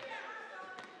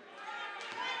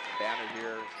 Banner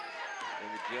here in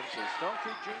the gym says Stone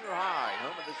Creek Junior High,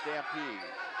 home of the Stampede.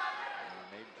 And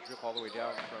made the trip all the way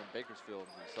down from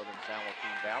Bakersfield in southern San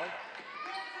Joaquin Valley.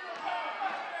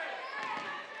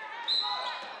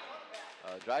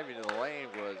 Driving to the lane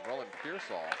was Roland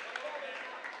Pearsall.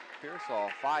 Pearsall,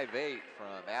 5'8"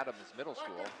 from Adams Middle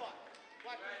School.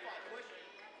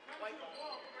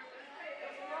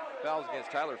 Fouls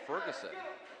against Tyler Ferguson.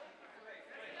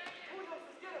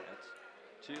 That's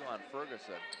 2 on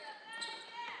Ferguson.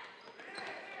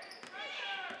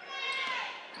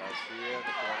 Garcia in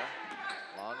the corner,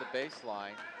 along the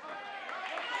baseline.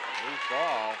 Loose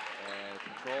ball, and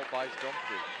controlled by Stone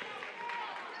Creek.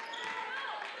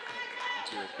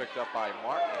 He was picked up by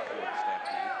Martin for the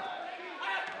Stampede.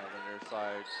 On the near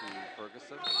side to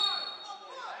Ferguson.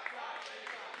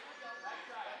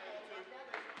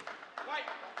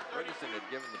 Ferguson had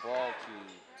given the ball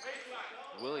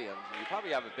to Williams. And you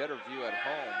probably have a better view at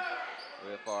home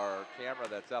with our camera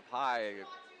that's up high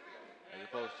as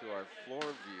opposed to our floor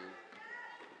view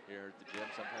here at the gym.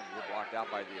 Sometimes we're blocked out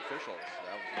by the officials.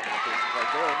 That was one of the cases right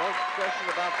there. No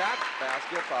question about that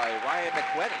basket by Ryan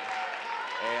McQuinney.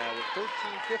 And with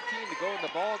 13-15 to go in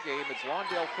the ball game, it's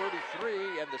Lawndale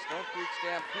 33 and the Stone Creek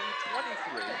Stampede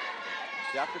 23.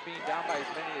 After being down by as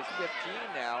many as 15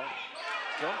 now,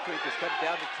 Stone Creek has cut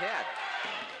down to 10.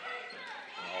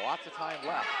 Lots of time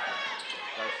left.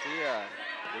 Garcia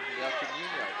giving it up to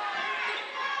Munoz.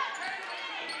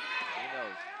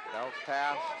 Munoz bounce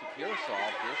pass to Pearsall.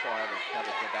 Pearsall had to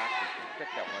go back to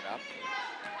pick that one up.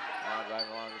 Now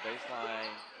driving along the baseline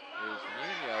is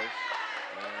Munoz.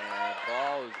 And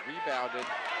ball is rebounded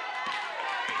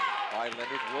by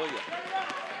Leonard Williams.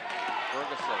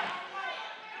 Ferguson.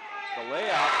 The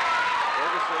layup.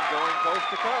 Ferguson going coast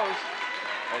to coast.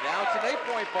 And now it's an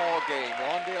 8-point ball game.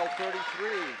 Lawndale 33,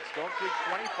 Stone Creek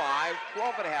 25,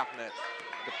 12 and a half minutes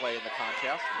to play in the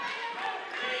contest.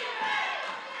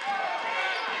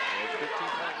 The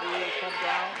 15-point lead has come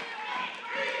down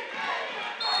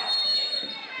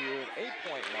to an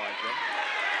 8-point margin.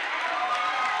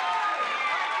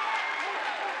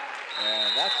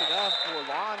 And that's enough for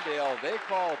Lawndale. They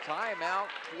call timeout,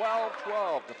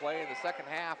 12-12 to play in the second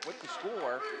half with the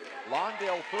score.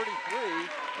 Lawndale 33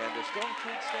 and the Stone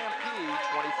Creek Stampede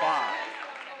 25.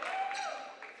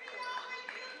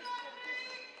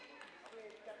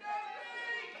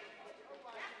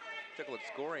 Take a look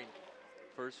at scoring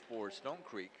first for Stone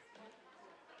Creek.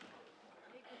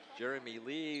 Jeremy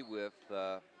Lee with,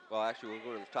 well actually we'll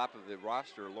go to the top of the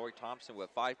roster. Lori Thompson with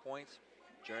 5 points.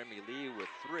 Jeremy Lee with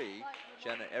 3,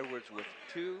 Shannon Edwards with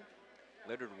 2,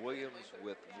 Leonard Williams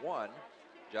with 1,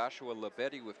 Joshua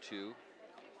Labetti with 2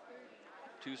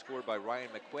 scored by Ryan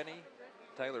McQuinney,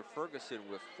 Tyler Ferguson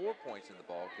with 4 points in the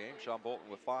ball game, Sean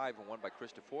Bolton with 5 and 1 by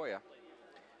Chris DeFoya.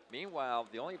 Meanwhile,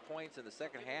 the only points in the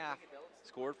second half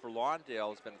scored for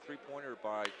Lawndale has been a 3-pointer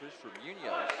by Christopher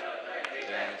Munoz,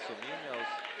 and so Munoz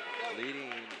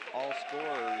leading all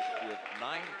scorers with 9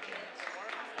 points.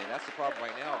 And that's the problem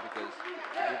right now because,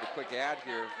 to give a quick ad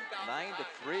here, 9-3,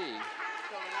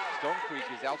 Stone Creek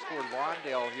has outscored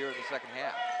Lawndale here in the second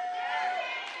half.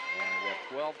 And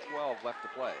we have 12-12 left to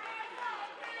play.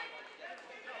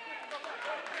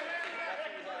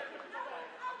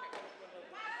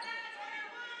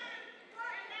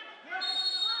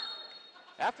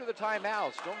 After the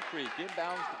timeout, Stone Creek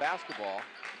inbounds the basketball.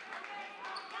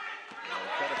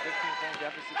 Cut a 15-point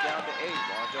deficit down to 8.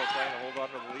 Lawndale trying to hold on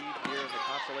to the lead here in the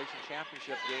Consolation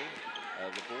Championship game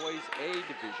of the boys A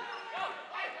division.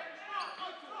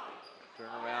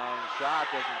 Turnaround shot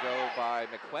doesn't go by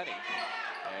McQuinney.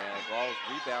 And the ball is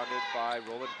rebounded by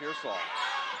Roland Pearsall.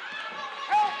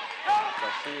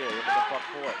 Garcia into the front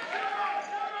court.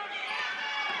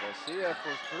 Garcia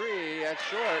for 3, that's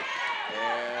short.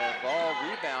 And ball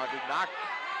rebounded, knocked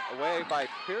away by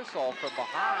Pearsall from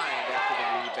behind after the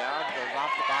rebound. Goes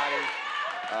off the body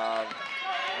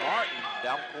Martin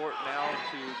down court now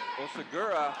to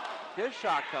Osagura. His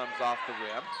shot comes off the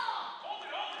rim.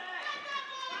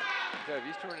 Okay,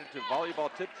 he's turned into volleyball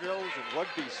tip drills and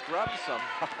rugby scrubs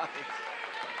sometimes.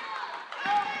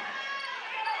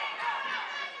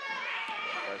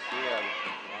 Garcia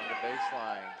on the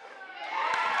baseline.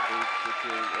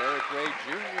 To Eric Gray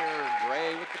Jr. and Gray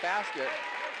with the basket.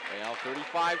 And now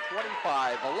 35-25,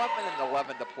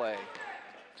 11 to play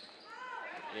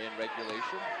in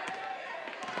regulation.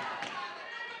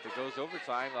 If it goes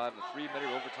overtime, they'll have a 3-minute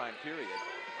overtime period.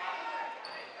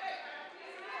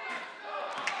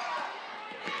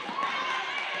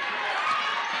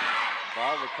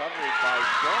 Ball recovered by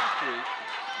Stone Creek,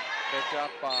 picked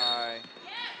up by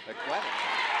McLennan.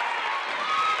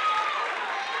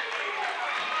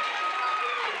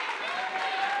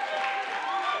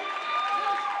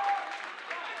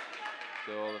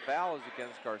 So the foul is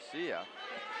against Garcia.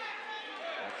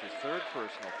 That's his third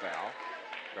personal foul.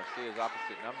 Garcia's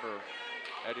opposite number,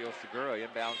 Eddie Osagura,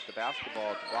 inbounds the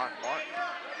basketball to Brock Martin.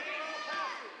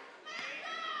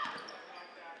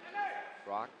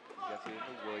 Brock gets it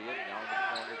into William, now in the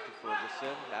corner to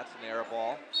Ferguson. That's an air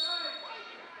ball.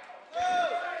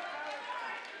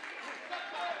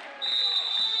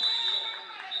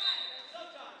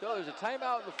 So there's a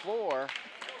timeout on the floor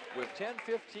with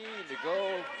 10:15 to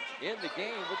go in the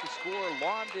game with the score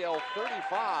Lawndale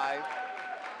 35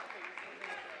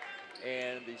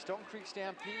 and the Stone Creek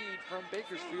Stampede from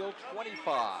Bakersfield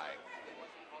 25.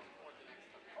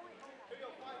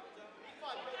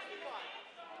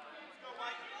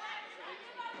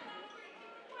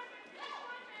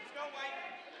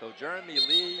 So Jeremy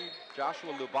Lee,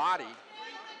 Joshua Lubati,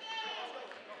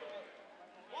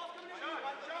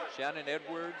 Shannon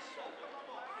Edwards,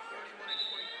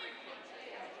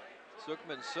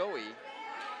 Sukman Soe,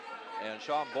 and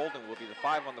Sean Bolden will be the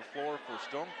 5 on the floor for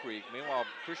Stone Creek. Meanwhile,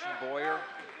 Christian Boyer,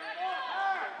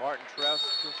 Martin Tress,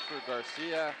 Christopher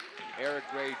Garcia, Eric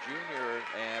Gray Jr.,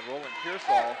 and Roland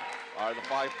Pearsall are the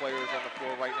 5 players on the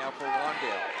floor right now for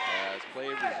Lawndale as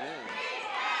play resumes.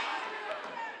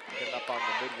 Getting up on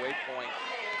the midway point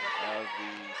of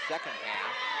the second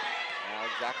half. Now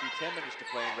exactly 10 minutes to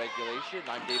play in regulation.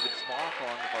 I'm David Smock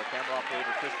along with our camera operator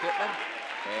Chris Pittman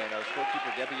and our scorekeeper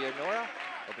Debbie Nora.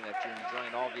 Hoping that you're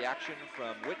enjoying all the action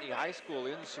from Whitney High School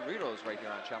in Cerritos right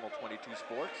here on Channel 22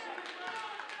 Sports.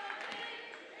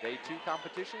 Day 2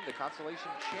 competition, the Consolation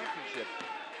Championship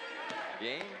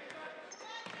game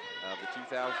of the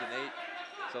 2008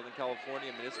 Southern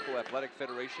California Municipal Athletic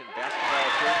Federation Basketball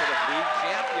Tournament of League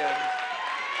Champions.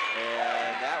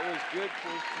 And that was good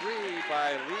for 3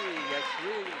 by Lee. He has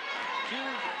 2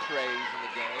 trays in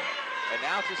the game. And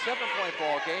now it's a 7-point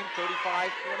ball game, 35-28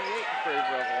 in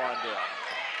favor of Lawndale.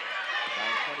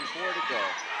 9:24 to go.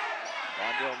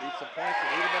 Lawndale needs some points.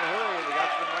 They need them in a hurry, and they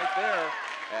got them right there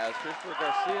as Christopher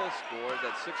Garcia scored.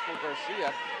 That's 6 for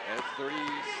Garcia, and it's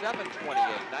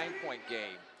 37-28, 9-point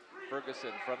game.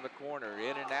 Ferguson from the corner,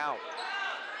 in and out.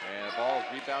 And the ball is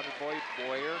rebounded by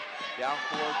Boyer. Down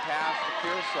court pass to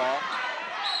Pearsall.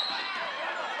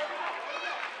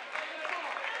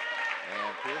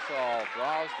 And Pearsall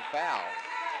draws the foul.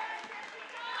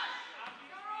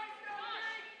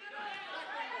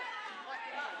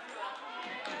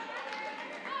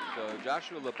 So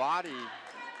Joshua Labate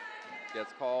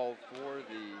gets called for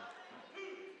the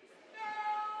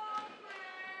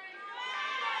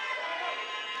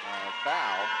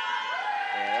foul.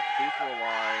 And at the free throw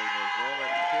line is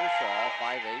Roland Pearsall,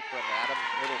 5'8" from Adams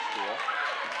Middle School.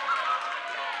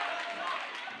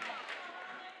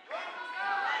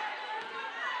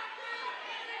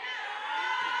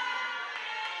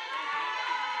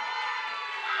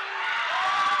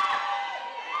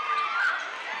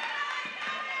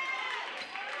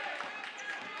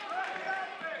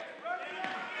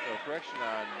 So correction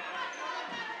on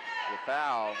the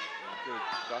foul,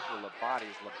 Joshua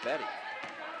Labate's Labetti.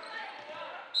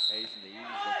 A's and the E's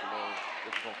look a little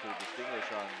difficult to distinguish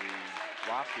on the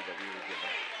roster that we were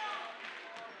given.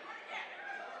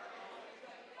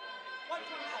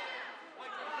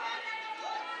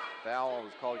 Foul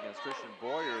was called against Christian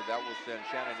Boyer. That will send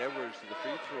Shannon Edwards to the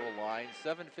free throw line.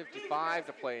 7:55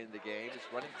 to play in the game. It's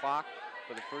running clock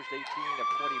for the first 18 of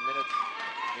 20 minutes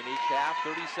in each half.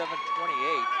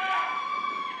 37-28.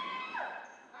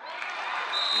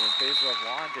 In favor of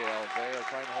Lawndale, they are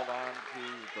trying to hold on to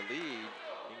the lead.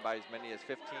 By as many as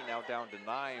 15, now down to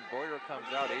 9. Boyer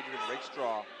comes out, Adrian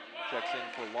Rakestraw checks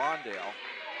in for Lawndale.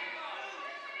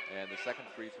 And the second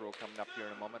free throw coming up here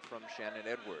in a moment from Shannon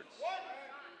Edwards.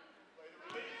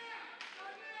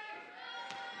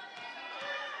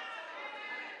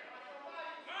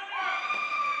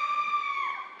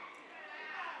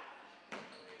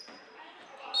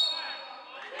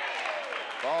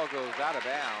 Ball goes out of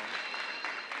bounds.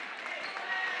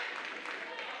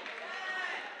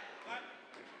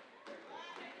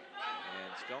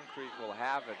 And Stone Creek will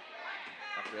have it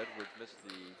after Edwards missed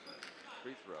the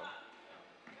free throw.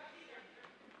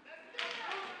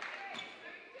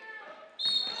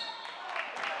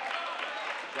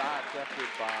 Shot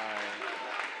attempted by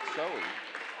Sohi.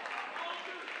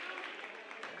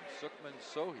 And Sukman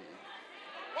Sohi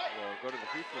will go to the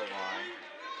free throw line.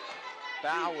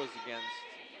 Foul was against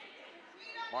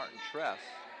Martin Tress.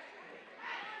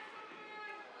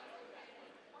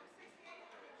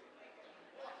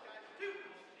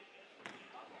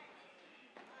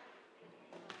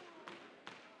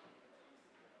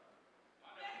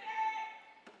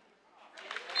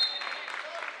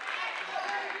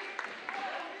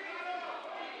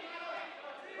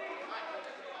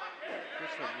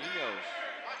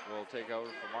 Will take over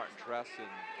for Martin Tress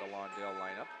in the Lawndale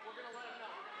lineup.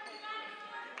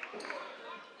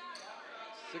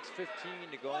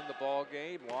 6:15 to go in the ball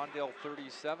game. Lawndale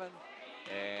 37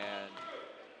 and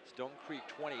Stone Creek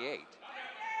 28.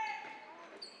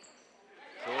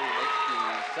 So he makes the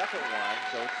second one,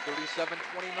 so it's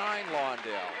 37-29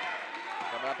 Lawndale.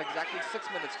 Coming up exactly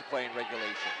 6 minutes to play in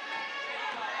regulation.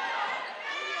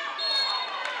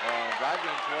 And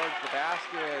driving towards the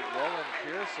basket, Roland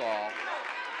Pearsall.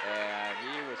 And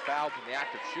he was fouled in the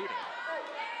act of shooting.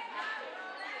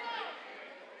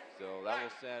 So that will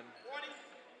send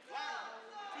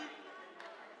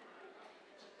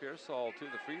Pearsall to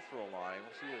the free throw line.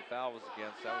 We'll see who the foul was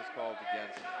against. That was called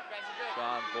against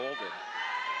Sean Bolden.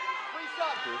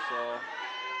 Pearsall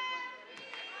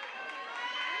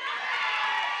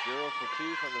 0 for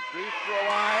 2 from the free throw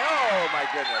line. Oh my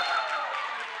goodness.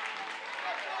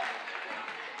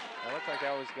 It looked like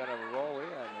that was going to roll in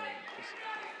and just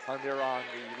hung there on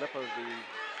the lip of the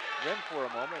rim for a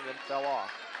moment and then fell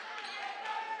off.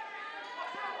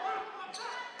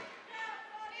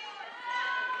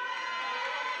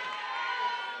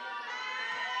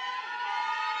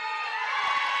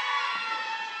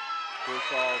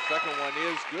 Pearsall's second one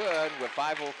is good with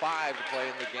 5:05 to play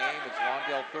in the game. It's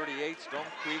Lawndale 38,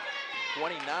 Stone Creek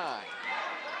 29.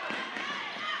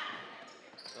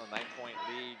 So a 9-point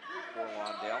lead for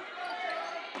Lawndale.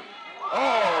 Oh,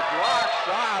 block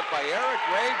shot by Eric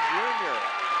Gray Jr.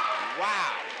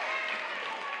 Wow.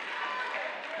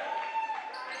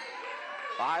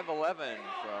 5'11"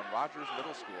 from Rogers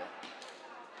Middle School.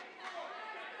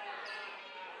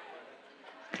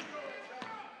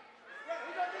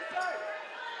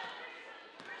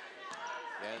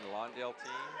 And the Lawndale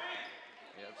team,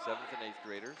 we have 7th and 8th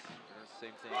graders.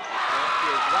 Same thing. Wow,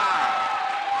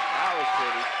 that was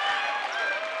pretty.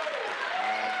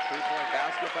 Three-point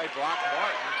basket by Brock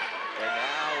Martin. And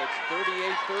now it's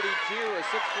 38-32, a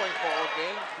 6-point ball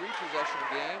game, 3-possession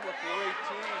game with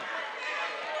 4:18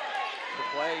 to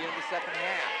play in the second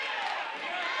half.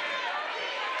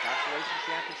 Consolation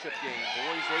Championship game,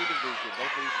 boys A division.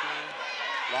 Both of these teams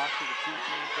lost to the two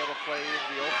teams that'll play in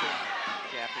the Open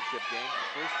Championship game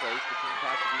for first place between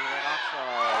Pasadena and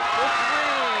Oxnard. For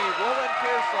three, Roland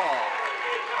Pearsall.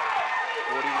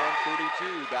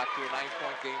 41-32, back to a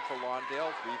 9-point game for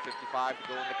Lawndale. 3:55 to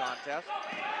go in the contest.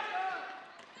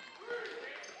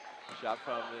 Shot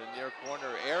from the near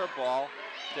corner, air ball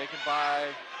taken by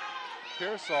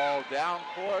Pearsall down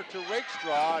court to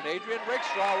Rakestraw, and Adrian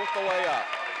Rakestraw with the layup.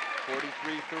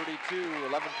 43-32,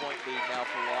 11-point lead now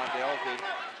for Lawndale. They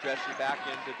stretch it back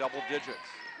into double digits.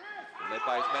 Led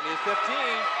by as many as 15.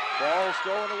 Ball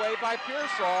stolen away by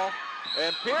Pearsall,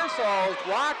 and Pearsall is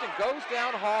blocked and goes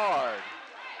down hard.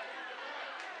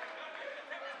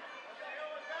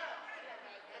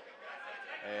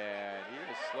 And he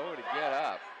was slow to get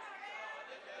up.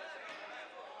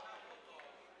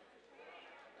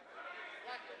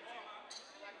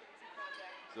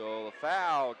 So the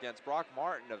foul against Brock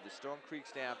Martin of the Stone Creek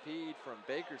Stampede from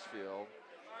Bakersfield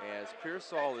as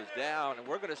Pearsall is down, and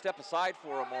we're going to step aside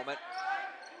for a moment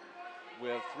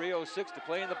with 3:06 to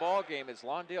play in the ball game. It's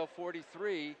Lawndale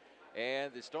 43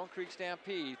 and the Stone Creek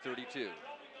Stampede 32.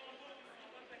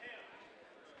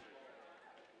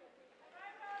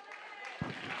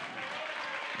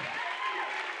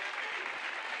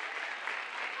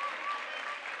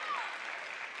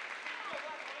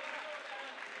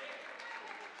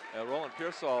 Roland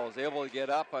Pearsall is able to get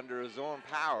up under his own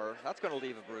power. That's going to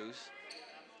leave a bruise.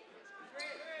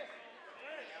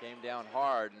 Came down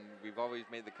hard, and we've always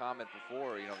made the comment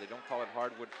before, you know, they don't call it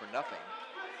hardwood for nothing.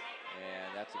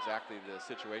 And that's exactly the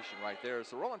situation right there.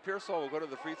 So Roland Pearsall will go to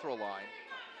the free throw line.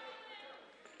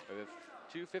 With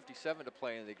 2:57 to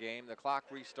play in the game, the clock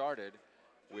restarted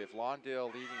with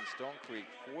Lawndale leading Stone Creek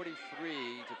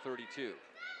 43-32.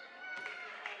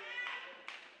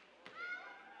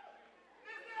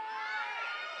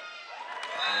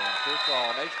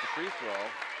 Pearsall makes the free throw.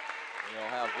 And he'll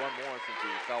have one more since he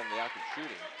fell in the act of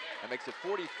shooting. That makes it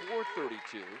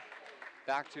 44-32.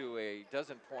 Back to a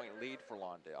dozen-point lead for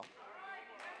Lawndale.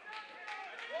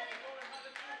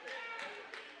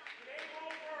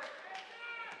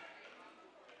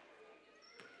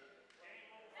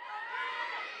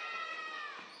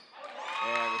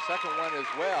 And the second one as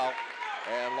well.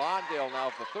 And Lawndale now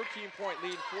with a 13-point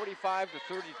lead,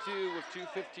 45-32 with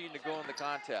 2:15 to go in the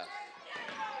contest.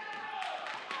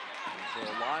 And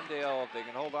so Lawndale, if they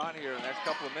can hold on here in the next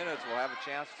couple of minutes, will have a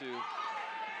chance to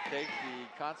take the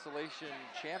consolation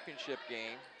championship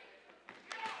game.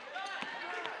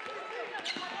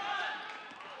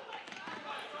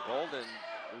 Golden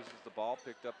loses the ball,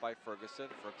 picked up by Ferguson.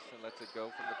 Ferguson lets it go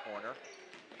from the corner.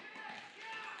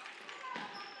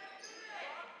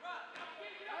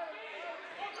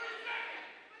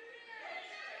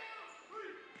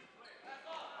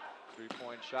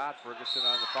 Three-point shot, Ferguson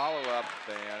on the follow-up,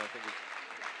 and I think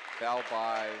it's fouled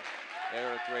by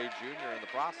Eric Ray Jr. in the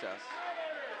process.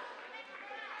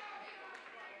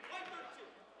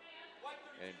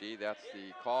 And indeed, that's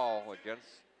the call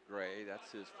against Gray.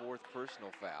 That's his fourth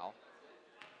personal foul.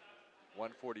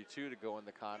 1:42 to go in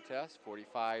the contest,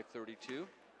 45-32.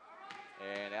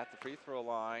 And at the free throw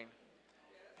line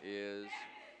is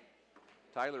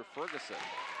Tyler Ferguson.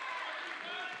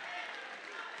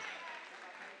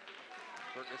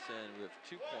 Ferguson with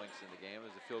 2 points in the game. It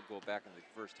was a field goal back in the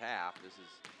first half. This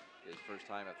is his first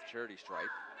time at the charity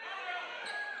stripe.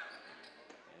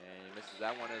 And he misses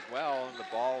that one as well, and the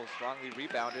ball is strongly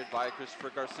rebounded by Christopher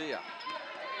Garcia.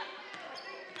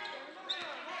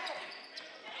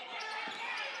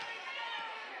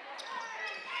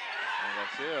 And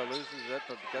Garcia loses it,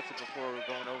 but gets it before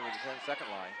going over the 10-second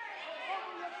line.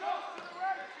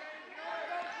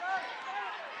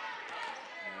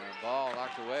 Ball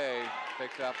knocked away,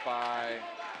 picked up by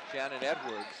Shannon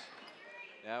Edwards.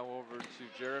 Now over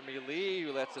to Jeremy Lee,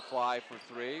 who lets it fly for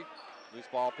three. Loose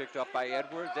ball picked up by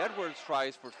Edwards. Edwards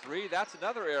tries for three. That's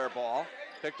another air ball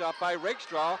picked up by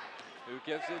Rakestraw, who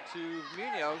gives it to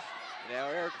Munoz. Now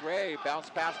Eric Ray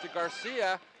bounced pass to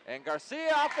Garcia, and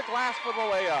Garcia off the glass for the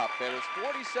layup. It is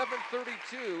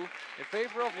 47-32 in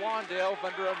favor of Lawndale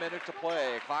with under a minute to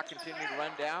play. Clock continuing to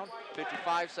run down.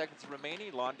 55 seconds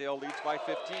remaining. Lawndale leads by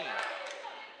 15.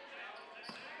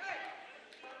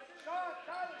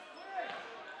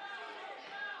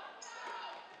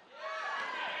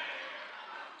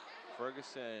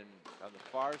 Ferguson on the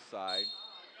far side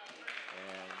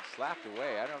and slapped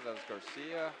away. I don't know if that was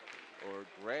Garcia or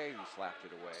Gray who slapped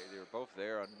it away. They were both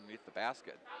there underneath the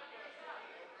basket.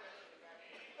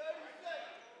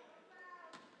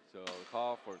 So the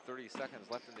call for 30 seconds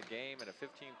left in the game and a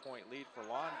 15-point lead for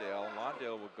Lawndale.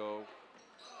 Lawndale will go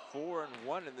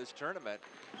 4-1 in this tournament.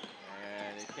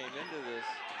 And they came into this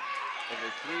with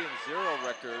a 3-0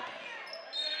 record.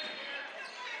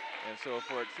 And so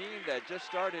for a team that just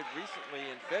started recently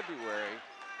in February,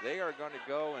 they are going to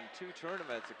go in two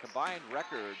tournaments, a combined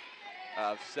record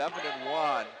of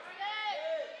 7-1.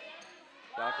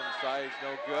 Shot from the side is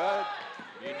no good.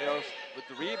 Munoz with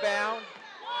the rebound.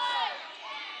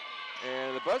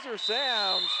 And the buzzer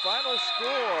sounds. Final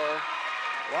score,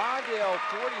 Lawndale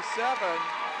 47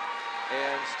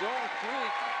 and Stone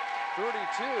Creek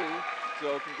 32.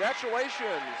 So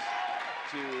congratulations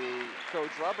to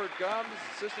Coach Robert Gumbs,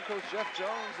 Assistant Coach Jeff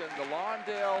Jones, and the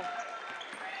Lawndale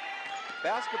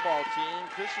basketball team.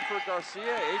 Christopher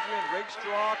Garcia, Adrian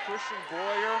Rakestraw, Christian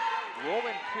Boyer,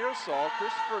 Roland Pearsall,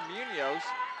 Christopher Munoz,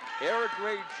 Eric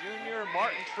Ray Jr.,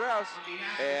 Martin Tress,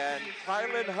 and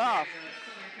Tylen Huff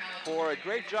for a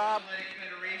great job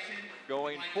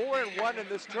going 4-1 in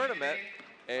this tournament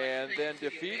and then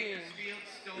defeating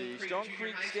the Stone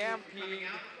Creek Stampede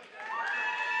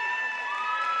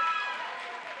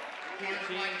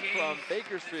team from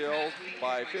Bakersfield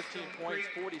by 15 points,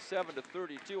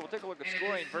 47-32. We'll take a look at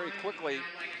scoring very quickly.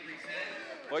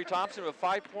 Boy Thompson with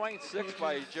 5 points, 6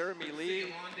 by Jeremy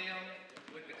Lee.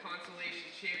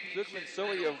 Zuckman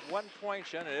Sully of 1 point,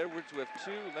 Shannon Edwards with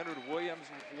 2, Leonard Williams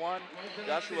with 1,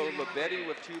 Joshua Lebetti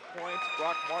with 2 points,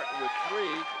 Brock Martin with 3,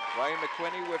 Ryan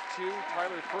McQuinney with 2,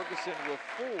 Tyler Ferguson with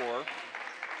 4,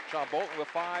 Sean Bolton with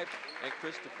 5, and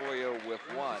Chris DeFoyo with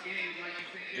 1.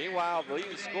 Meanwhile, the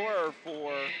leading scorer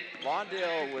for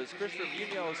Lawndale was Christopher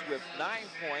Munoz with 9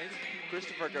 points.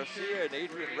 Christopher Garcia and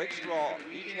Adrian Rakestraw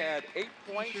each had 8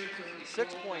 points,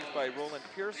 6 points by Roland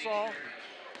Pearsall,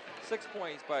 6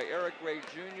 points by Eric Ray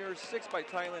Jr., 6 by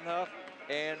Tylen Huff,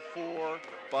 and 4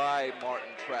 by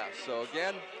Martin Tress. So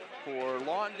again, for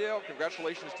Lawndale.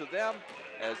 Congratulations to them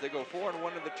as they go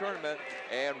 4-1 in the tournament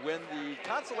and win the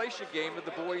consolation game of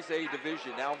the Boys A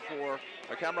division. Now for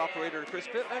our camera operator Chris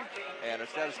Pittman and our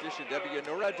statistician Debbie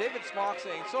Yanura, David Smock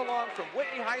saying so long from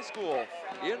Whitney High School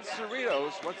in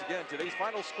Cerritos. Once again, today's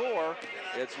final score,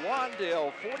 it's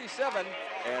Lawndale 47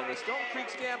 and the Stone Creek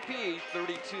Stampede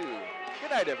 32.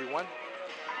 Good night, everyone.